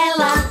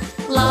tigela,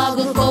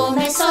 logo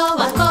começou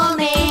a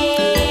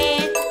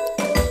comer.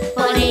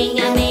 Porém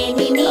a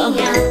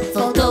menininha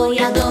voltou e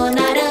a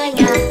dona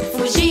aranha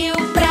fugiu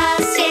pra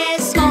se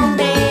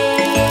esconder.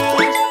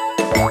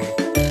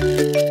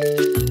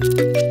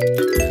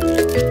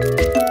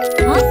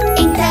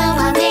 Então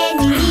a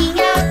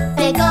menininha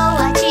pegou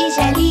a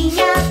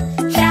tigelinha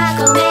pra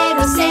comer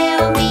o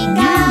seu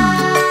mingau.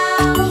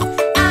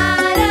 A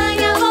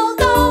aranha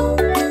voltou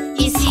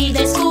e se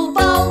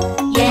desculpou,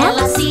 e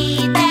elas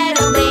se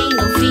deram bem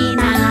no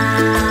final.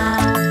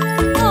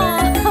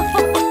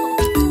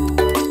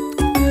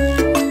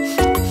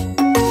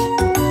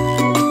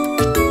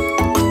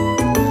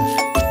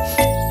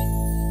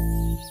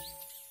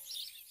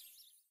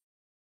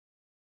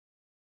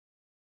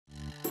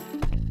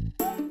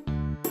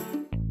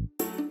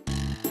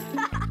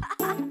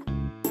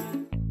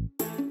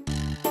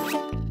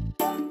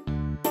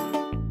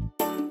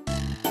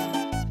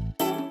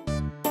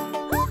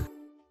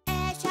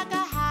 Essa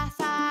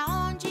garrafa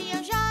onde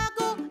eu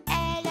jogo,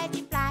 ela é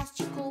de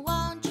plástico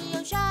onde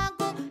eu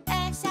jogo.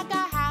 Essa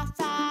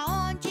garrafa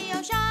onde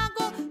eu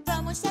jogo,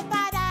 vamos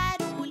separar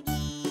o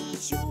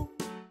lixo.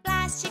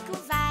 Plástico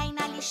vai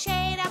na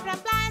lixeira pra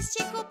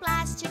plástico,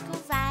 plástico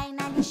vai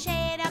na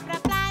lixeira pra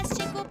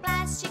plástico,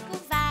 plástico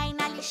vai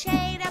na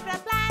lixeira pra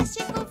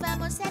plástico,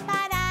 vamos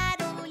separar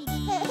o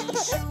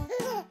lixo.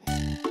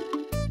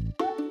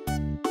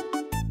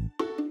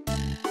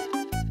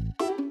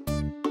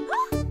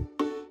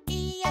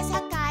 E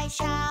essa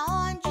caixa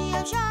onde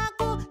eu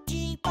jogo,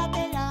 de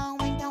papelão,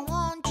 então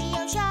onde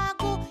eu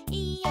jogo?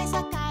 E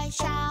essa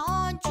caixa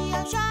onde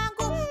eu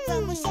jogo,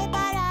 vamos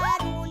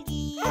separar o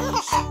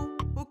lixo.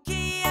 O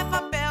que é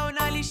papel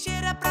na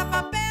lixeira pra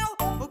papel?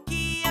 O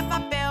que é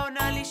papel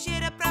na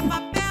lixeira pra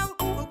papel?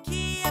 O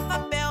que é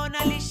papel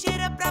na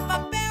lixeira pra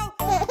papel?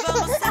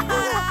 Vamos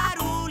separar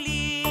o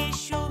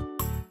lixo.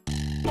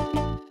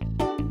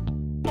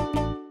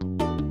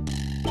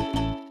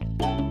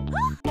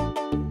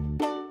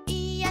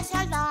 E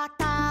essa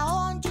lata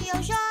onde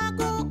eu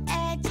jogo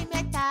é de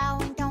metal,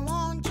 então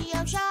onde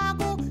eu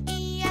jogo?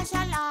 E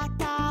essa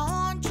lata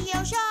onde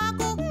eu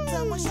jogo,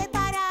 vamos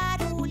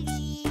separar o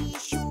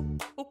lixo.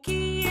 O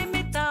que é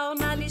metal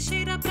na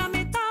lixeira pra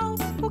metal?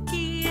 O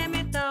que é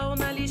metal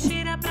na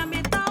lixeira pra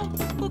metal?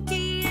 O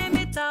que é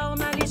metal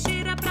na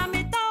lixeira pra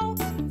metal?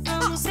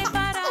 Vamos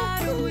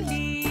separar o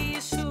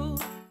lixo.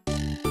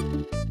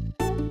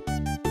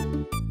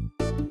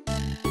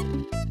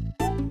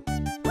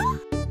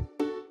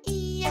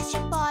 E esse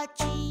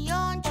pote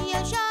onde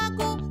eu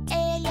jogo,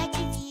 ele é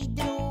de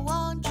vidro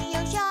onde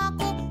eu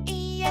jogo.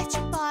 E esse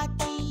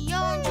pote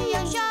onde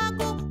eu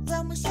jogo,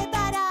 vamos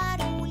separar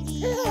o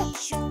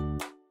lixo.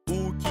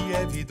 O que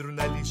é vidro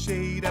na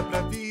lixeira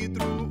pra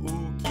vidro?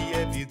 O que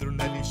é vidro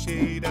na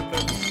lixeira pra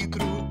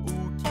vidro?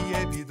 O que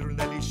é vidro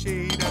na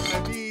lixeira pra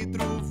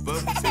vidro?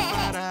 Vamos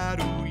separar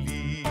o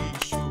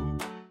lixo.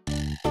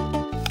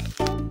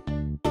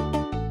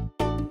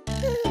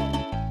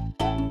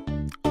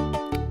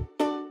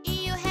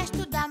 E o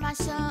resto da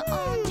maçã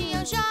onde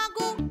eu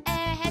jogo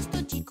é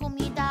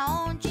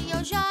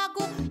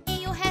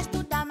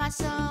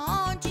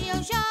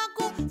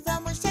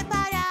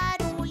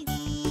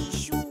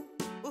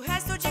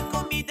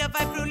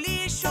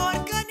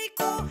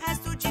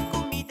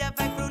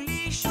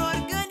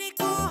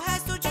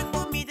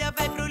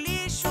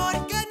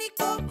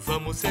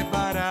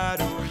separar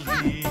o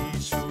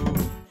lixo.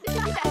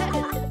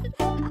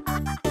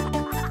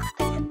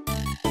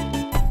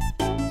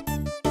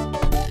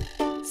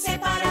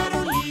 Separar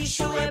o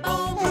lixo é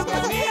bom pro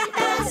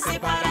planeta.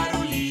 Separar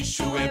o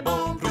lixo é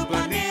bom pro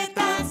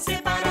planeta.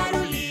 Separar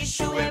o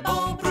lixo é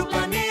bom pro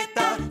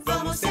planeta.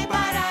 Vamos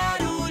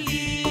separar o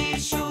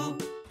lixo.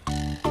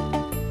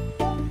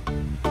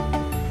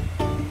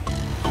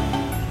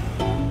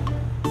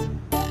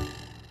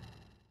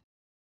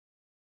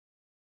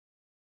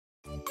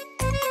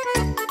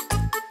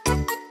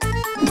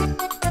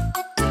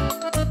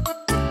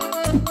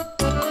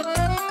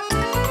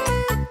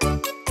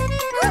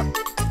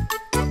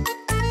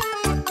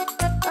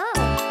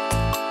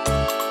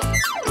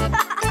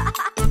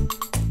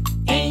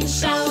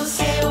 Encha o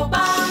seu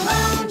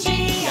balão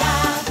de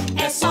ar,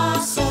 é só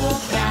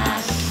soprar,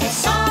 é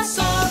só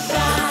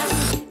soprar.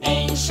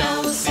 Encha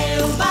o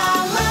seu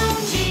balão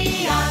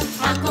de ar,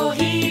 a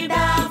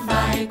corrida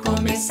vai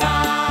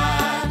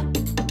começar.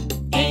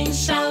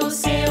 Encha o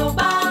seu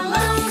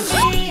balão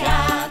de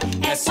ar,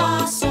 é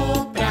só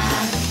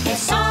soprar, é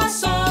só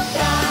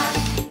soprar.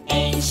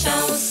 Encha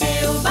o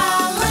seu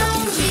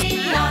balão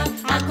de ar,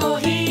 a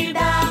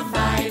corrida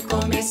vai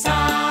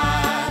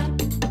começar.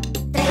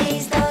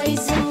 3, 2,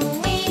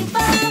 1 e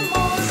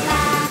vamos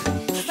lá,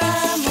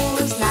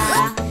 vamos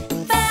lá,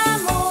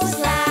 vamos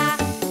lá.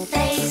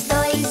 3,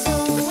 2,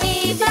 1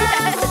 e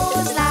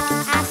vamos lá,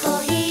 a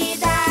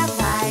corrida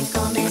vai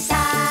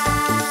começar.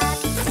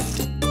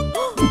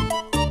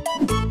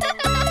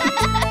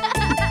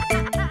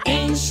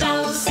 Encha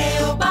o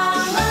seu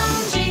balão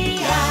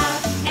de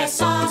ar, é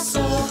só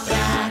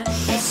soprar,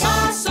 é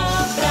só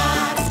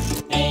soprar.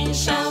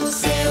 Encha o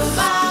seu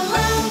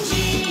balão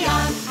de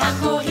ar, a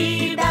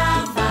corrida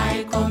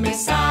vai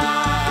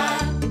começar.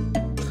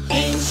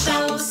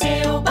 Encha o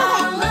seu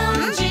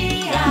balão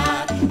de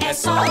ar, é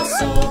só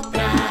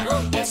soprar,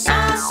 é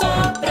só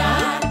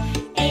soprar.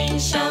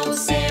 Encha o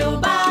seu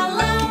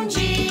balão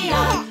de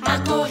ar, a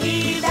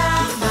corrida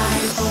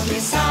vai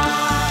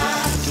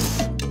começar.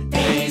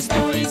 3,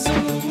 2,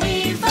 1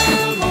 e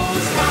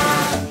vamos lá,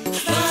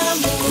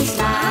 vamos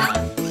lá,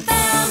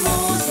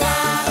 vamos lá.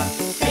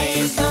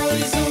 3,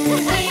 2, 1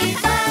 e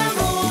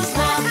vamos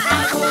lá,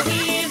 a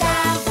corrida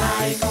vai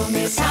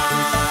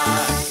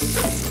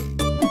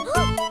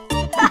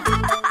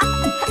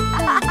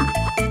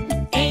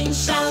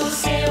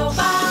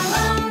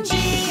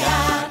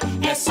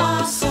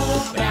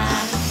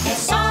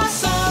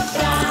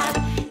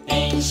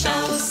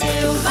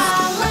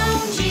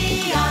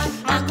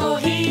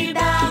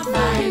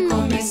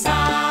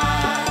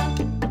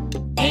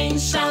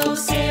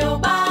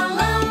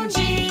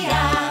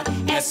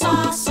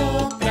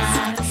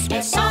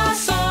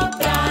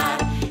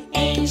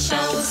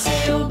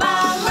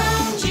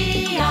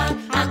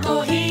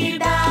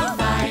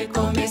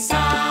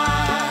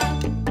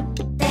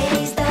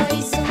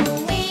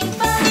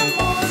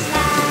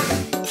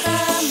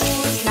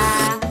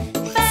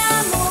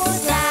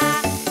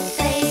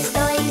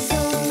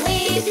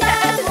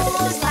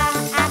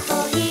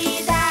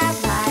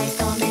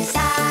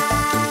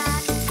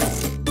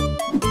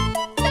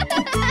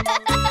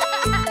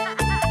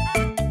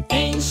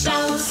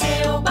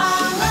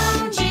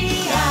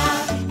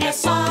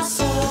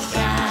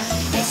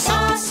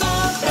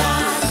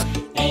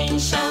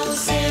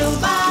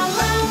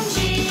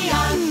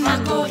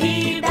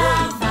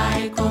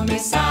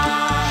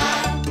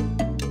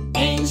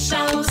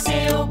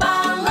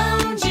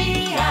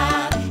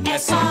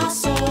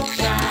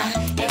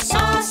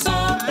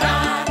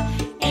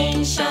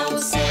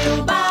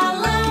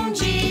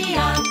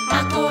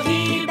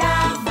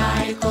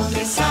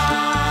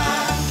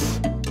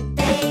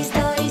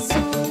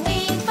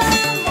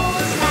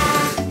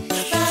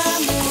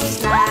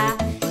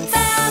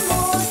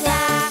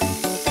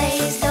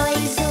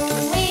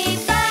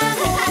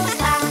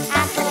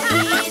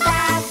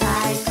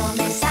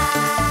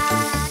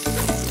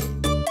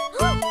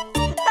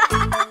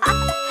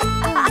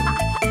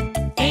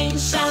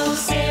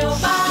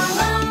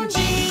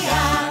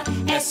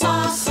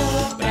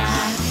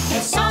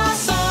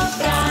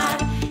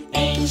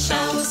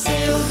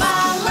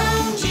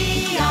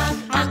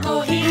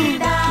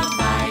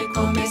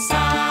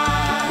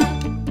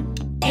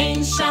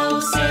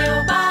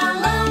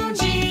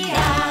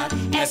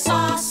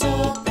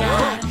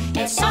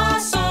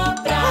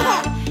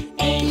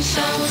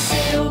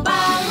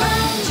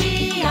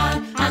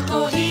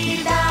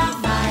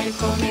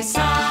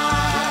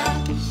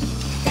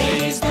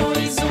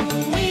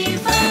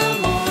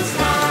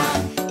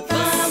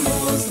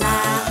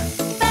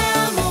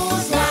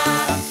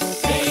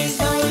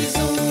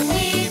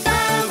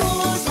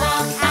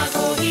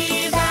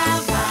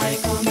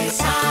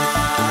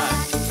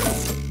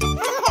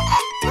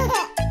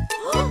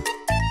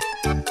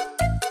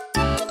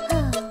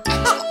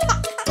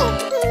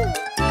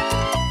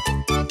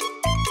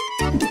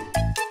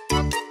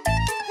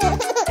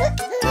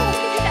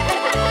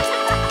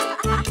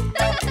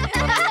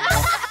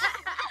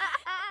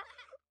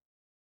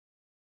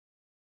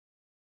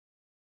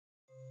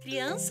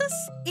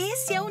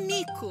Esse é o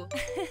Nico. O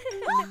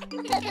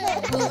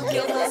que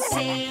eu vou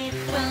ser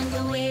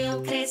quando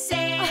eu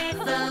crescer?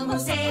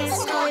 Vamos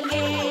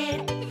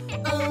escolher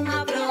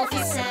uma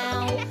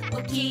profissão.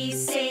 O que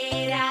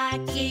será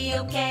que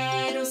eu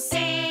quero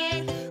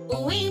ser?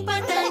 O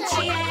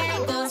importante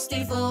é gosto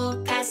e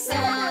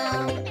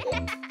vocação.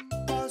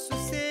 Posso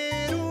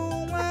ser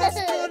um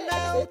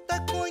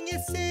astronauta,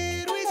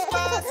 conhecer o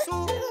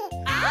espaço.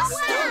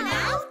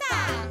 Astronauta?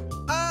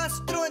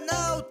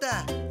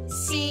 Astronauta!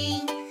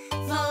 Sim,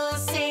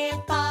 você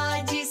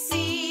pode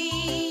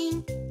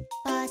sim.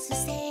 Posso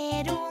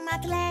ser uma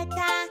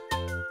atleta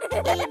e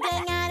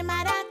ganhar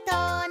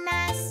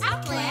maratonas.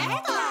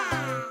 Atleta?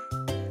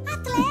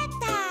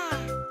 Atleta!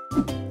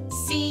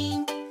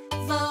 Sim,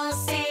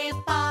 você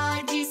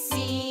pode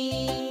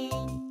sim.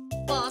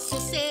 Posso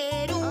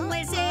ser um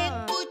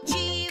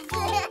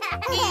executivo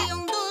e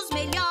um dos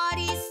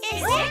melhores.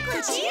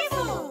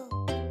 Executivo?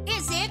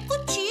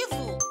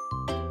 Executivo.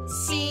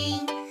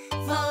 Sim,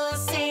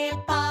 você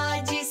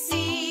pode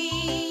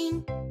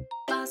sim.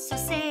 Posso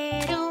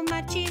ser uma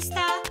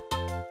artista,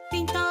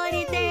 pintor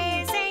e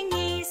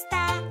desenhista.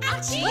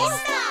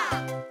 Artista?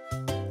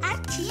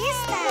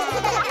 Artista?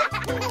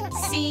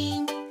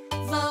 Sim,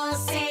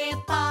 você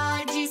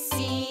pode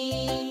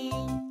sim.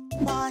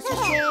 Posso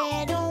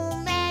ser um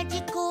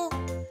médico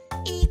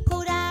e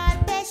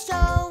curar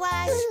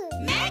pessoas.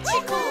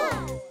 Médico?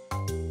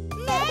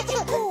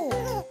 Médico?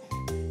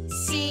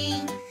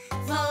 Sim,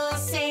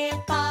 você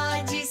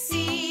pode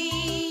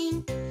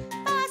sim.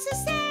 Posso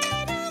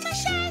ser uma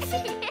chefe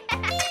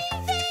e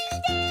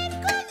vender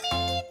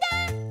comida.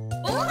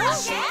 Uma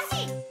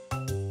chefe?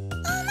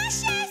 Uma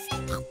chefe?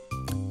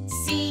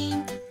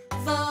 Sim,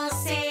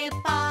 você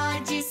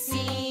pode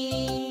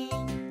sim.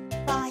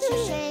 Posso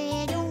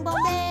ser um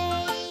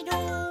bombeiro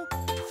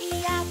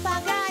e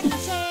apagar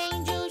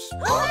incêndios. Um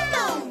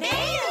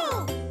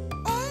bombeiro?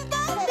 Um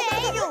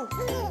bombeiro?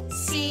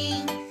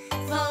 Sim,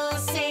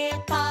 você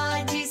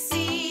pode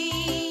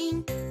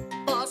sim.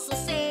 Posso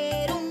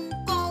ser um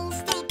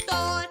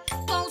construtor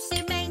com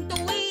cimento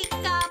e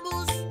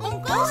cabos.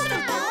 Um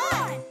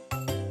construtor?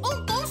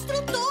 Um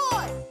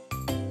construtor.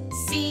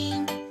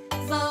 Sim,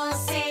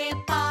 você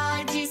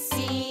pode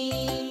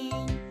sim.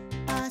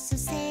 Posso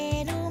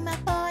ser uma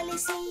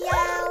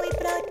policial e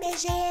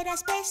proteger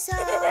as pessoas.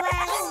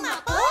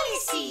 Uma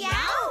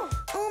policial?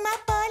 Uma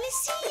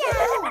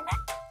policial.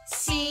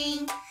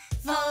 Sim,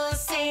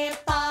 você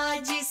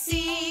pode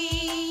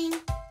sim.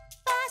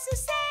 Posso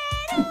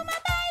ser uma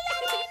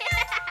bailarina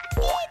e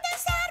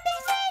dançar bem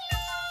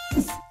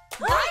feliz.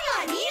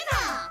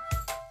 Bailarina?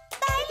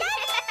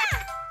 Bailarina!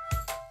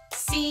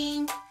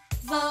 Sim,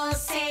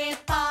 você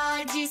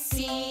pode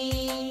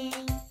sim.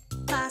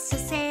 Posso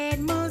ser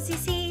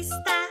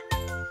musicista,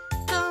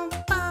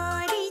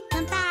 compor e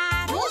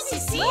cantar.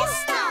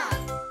 Musicista?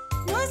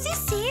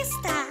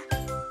 Musicista.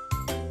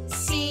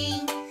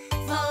 Sim,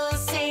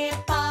 você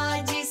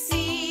pode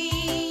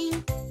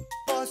sim.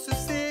 Posso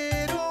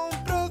ser um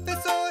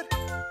professor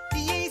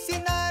e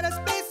ensinar as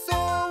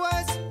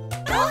pessoas.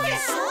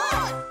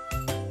 Professor?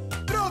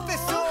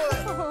 Professor!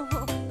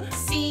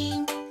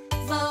 Sim,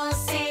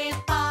 você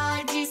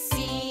pode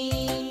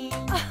sim.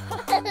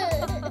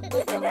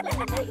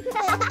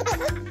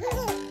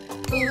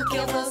 O que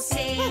eu vou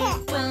ser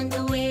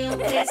quando eu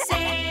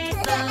crescer?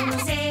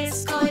 Vamos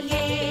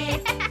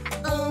escolher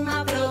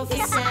uma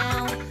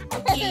profissão.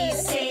 O que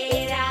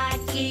será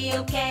que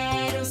eu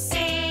quero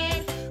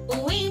ser?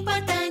 O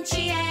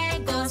importante é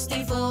gosto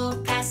e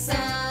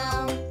vocação.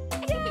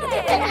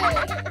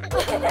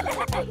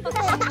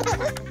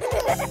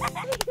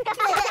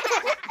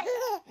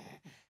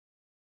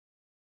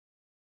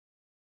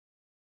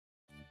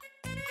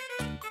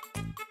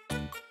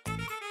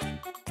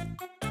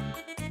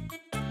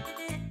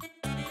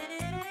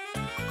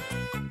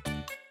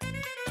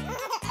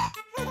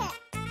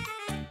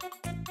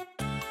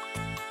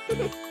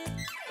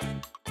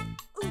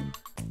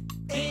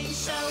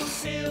 Encha o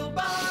seu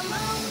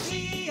balão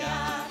de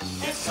ar,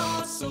 é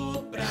só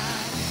soprar,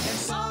 é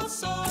só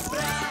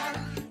soprar.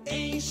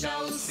 Encha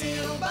o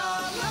seu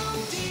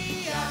balão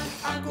de ar,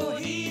 a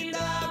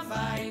corrida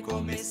vai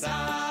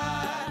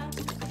começar.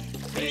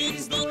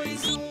 3,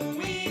 2,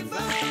 1 e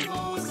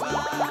vamos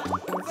lá,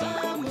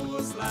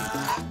 vamos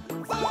lá,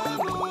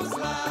 vamos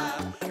lá.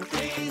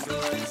 3,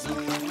 2, 1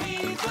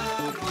 e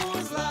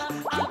vamos lá,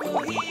 a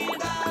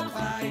corrida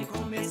vai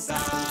começar.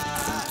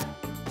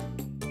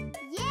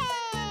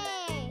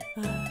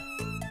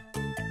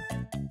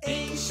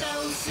 Encha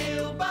o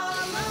seu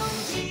balão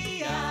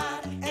de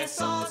ar, é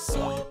só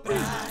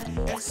soprar,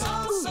 é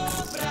só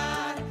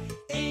soprar.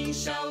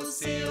 Encha o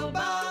seu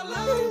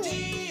balão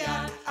de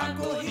ar, a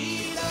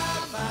corrida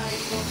vai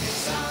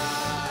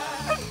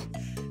começar.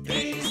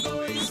 3,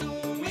 2,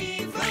 1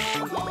 e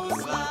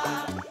vamos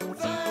lá,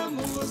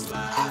 vamos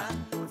lá,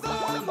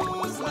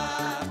 vamos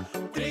lá.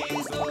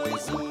 3,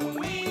 2,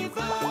 1 e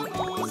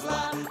vamos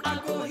lá, a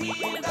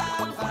corrida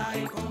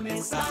vai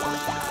começar.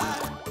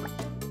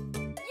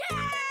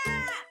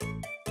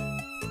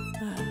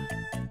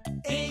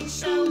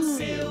 Encha o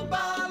seu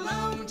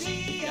balão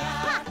de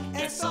ar,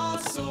 é só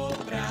soprar.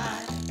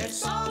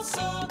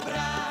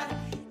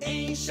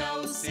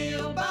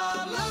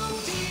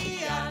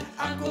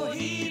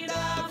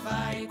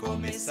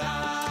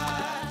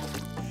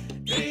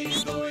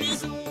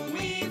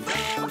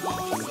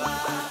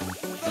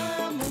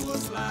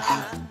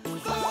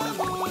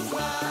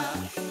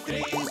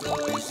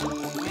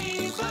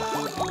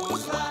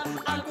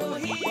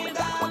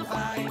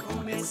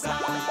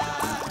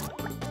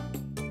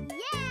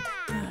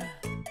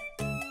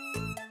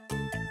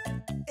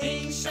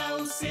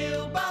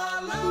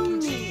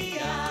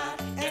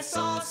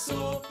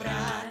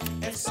 soprar,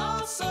 é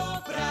só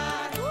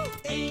soprar.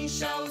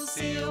 Encha o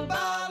seu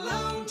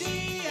balão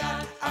de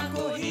ar, a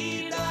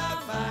corrida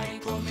vai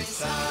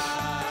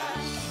começar.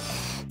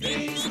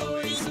 3,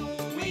 2,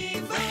 1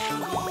 e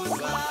vamos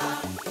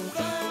lá.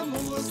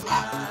 Vamos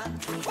lá,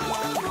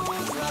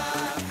 vamos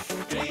lá.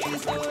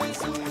 3,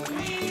 2, 1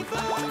 e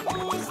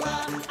vamos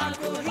lá. A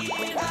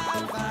corrida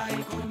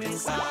vai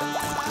começar.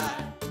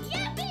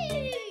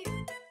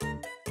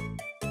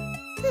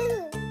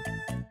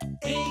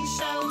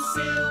 Encha o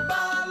seu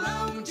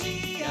balão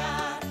de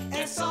ar,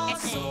 é só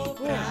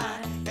soprar,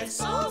 é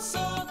só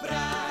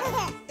soprar.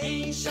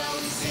 Encha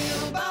o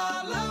seu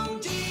balão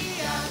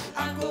de ar,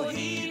 a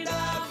corrida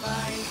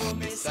vai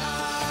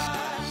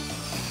começar.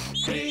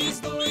 3,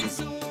 2,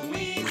 1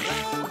 e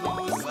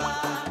vamos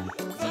lá.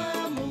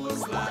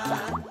 Vamos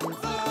lá,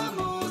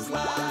 vamos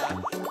lá.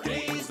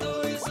 3,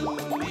 2,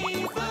 1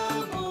 e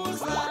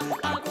vamos lá.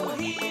 A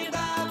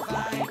corrida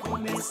vai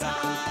começar.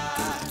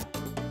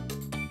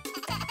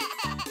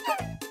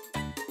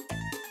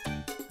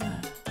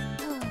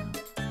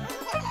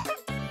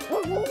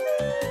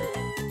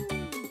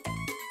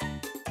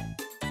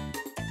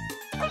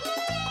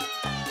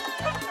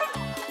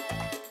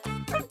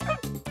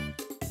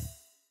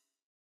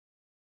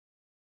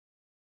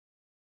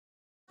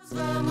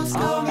 Vamos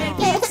comer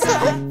pizza.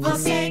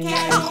 Você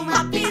quer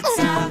uma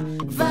pizza?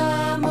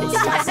 Vamos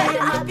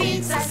fazer uma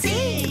pizza,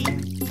 sim.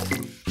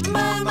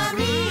 Mamma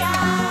mia.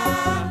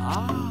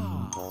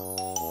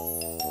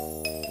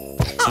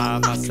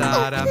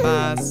 Amassar a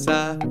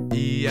massa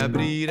e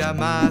abrir a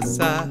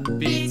massa.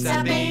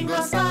 Pizza bem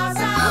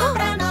gostosa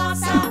pra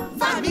nossa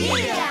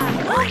família.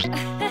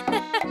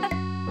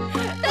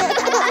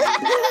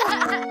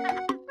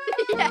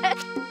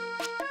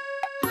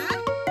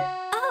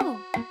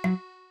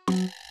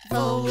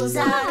 Vou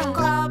usar um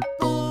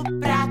copo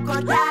pra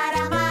cortar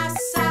a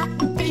massa.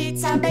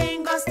 Pizza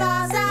bem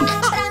gostosa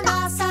pra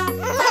nossa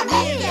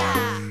família.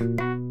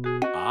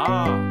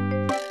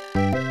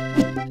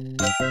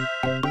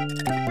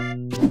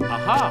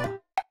 Ahá!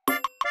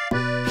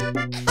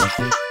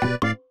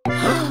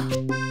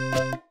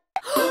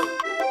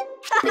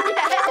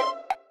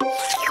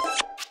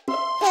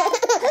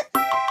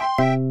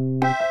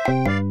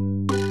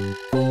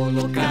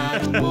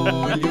 Colocar o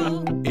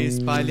molho,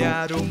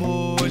 espalhar o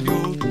molho.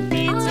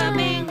 Pizza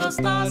bem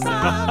gostosa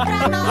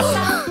pra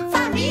nossa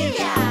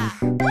família.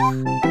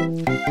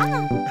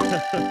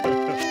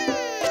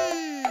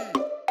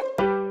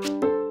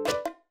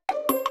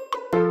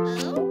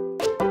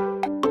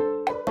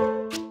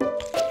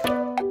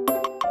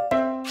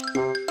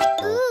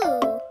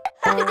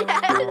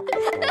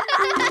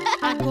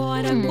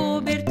 Agora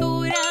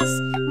coberturas,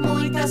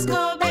 Muitas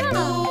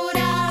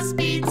coberturas.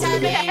 Pizza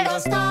bem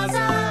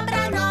gostosa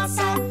pra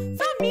nossa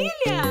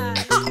família.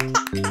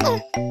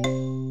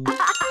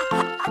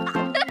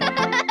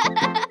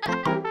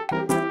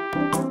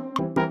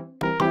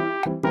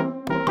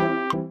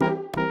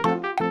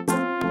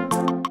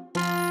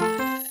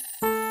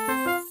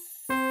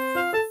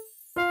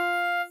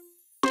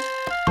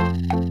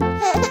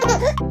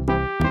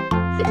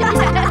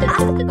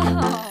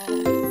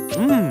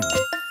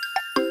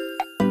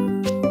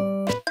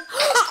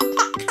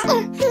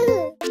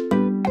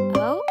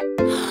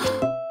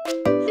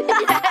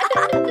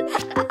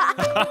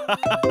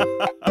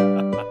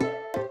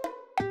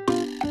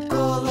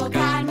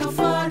 Colocar no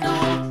forno,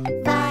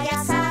 vai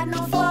assar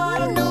no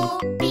forno.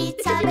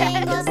 Pizza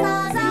bem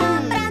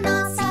gostosa pra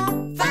nossa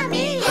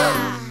família.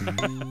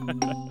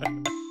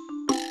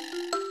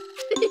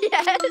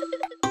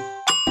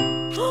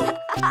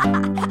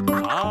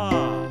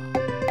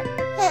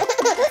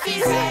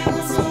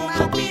 Fizemos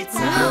uma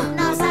pizza,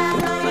 nós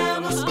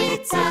adoramos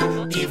pizza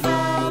e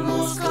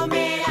vamos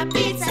comer a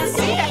pizza,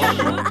 sim.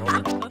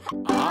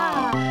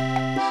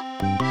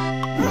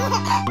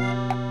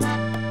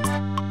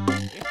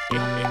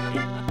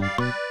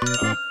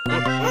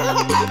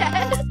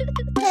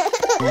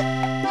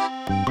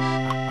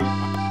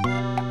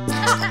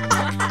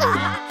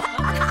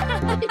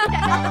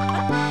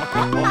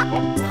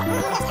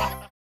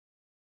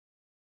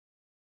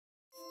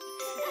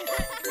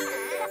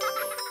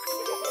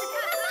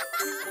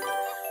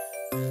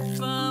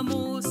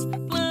 Vamos,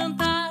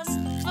 plantas,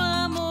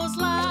 vamos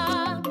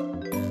lá.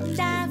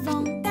 Dá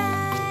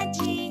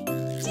vontade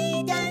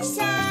de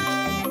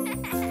dançar,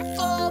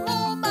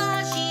 como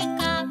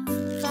mágica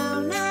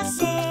vão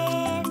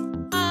nascer.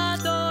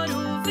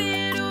 Adoro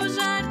ver o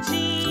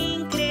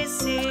jardim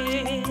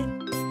crescer.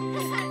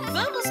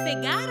 Vamos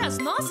pegar as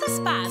nossas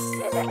pás,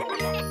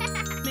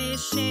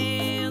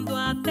 mexendo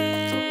a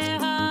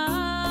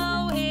terra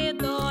ao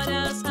redor.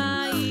 As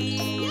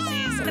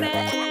raízes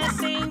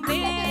crescem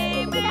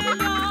bem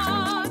melhor.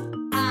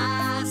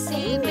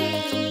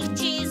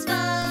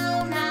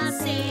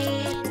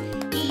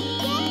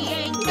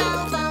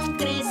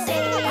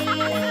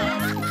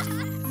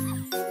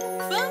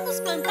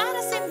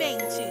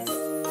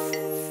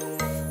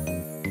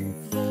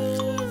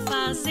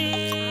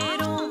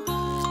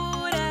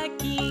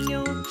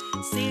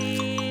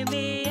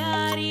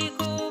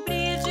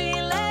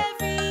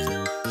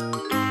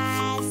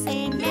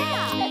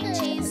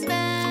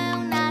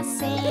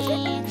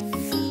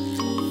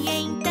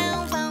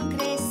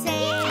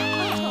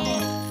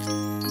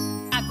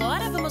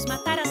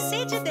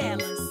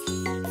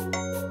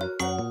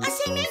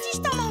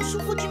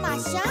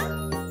 Laranja.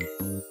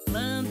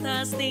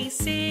 Plantas têm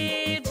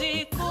sede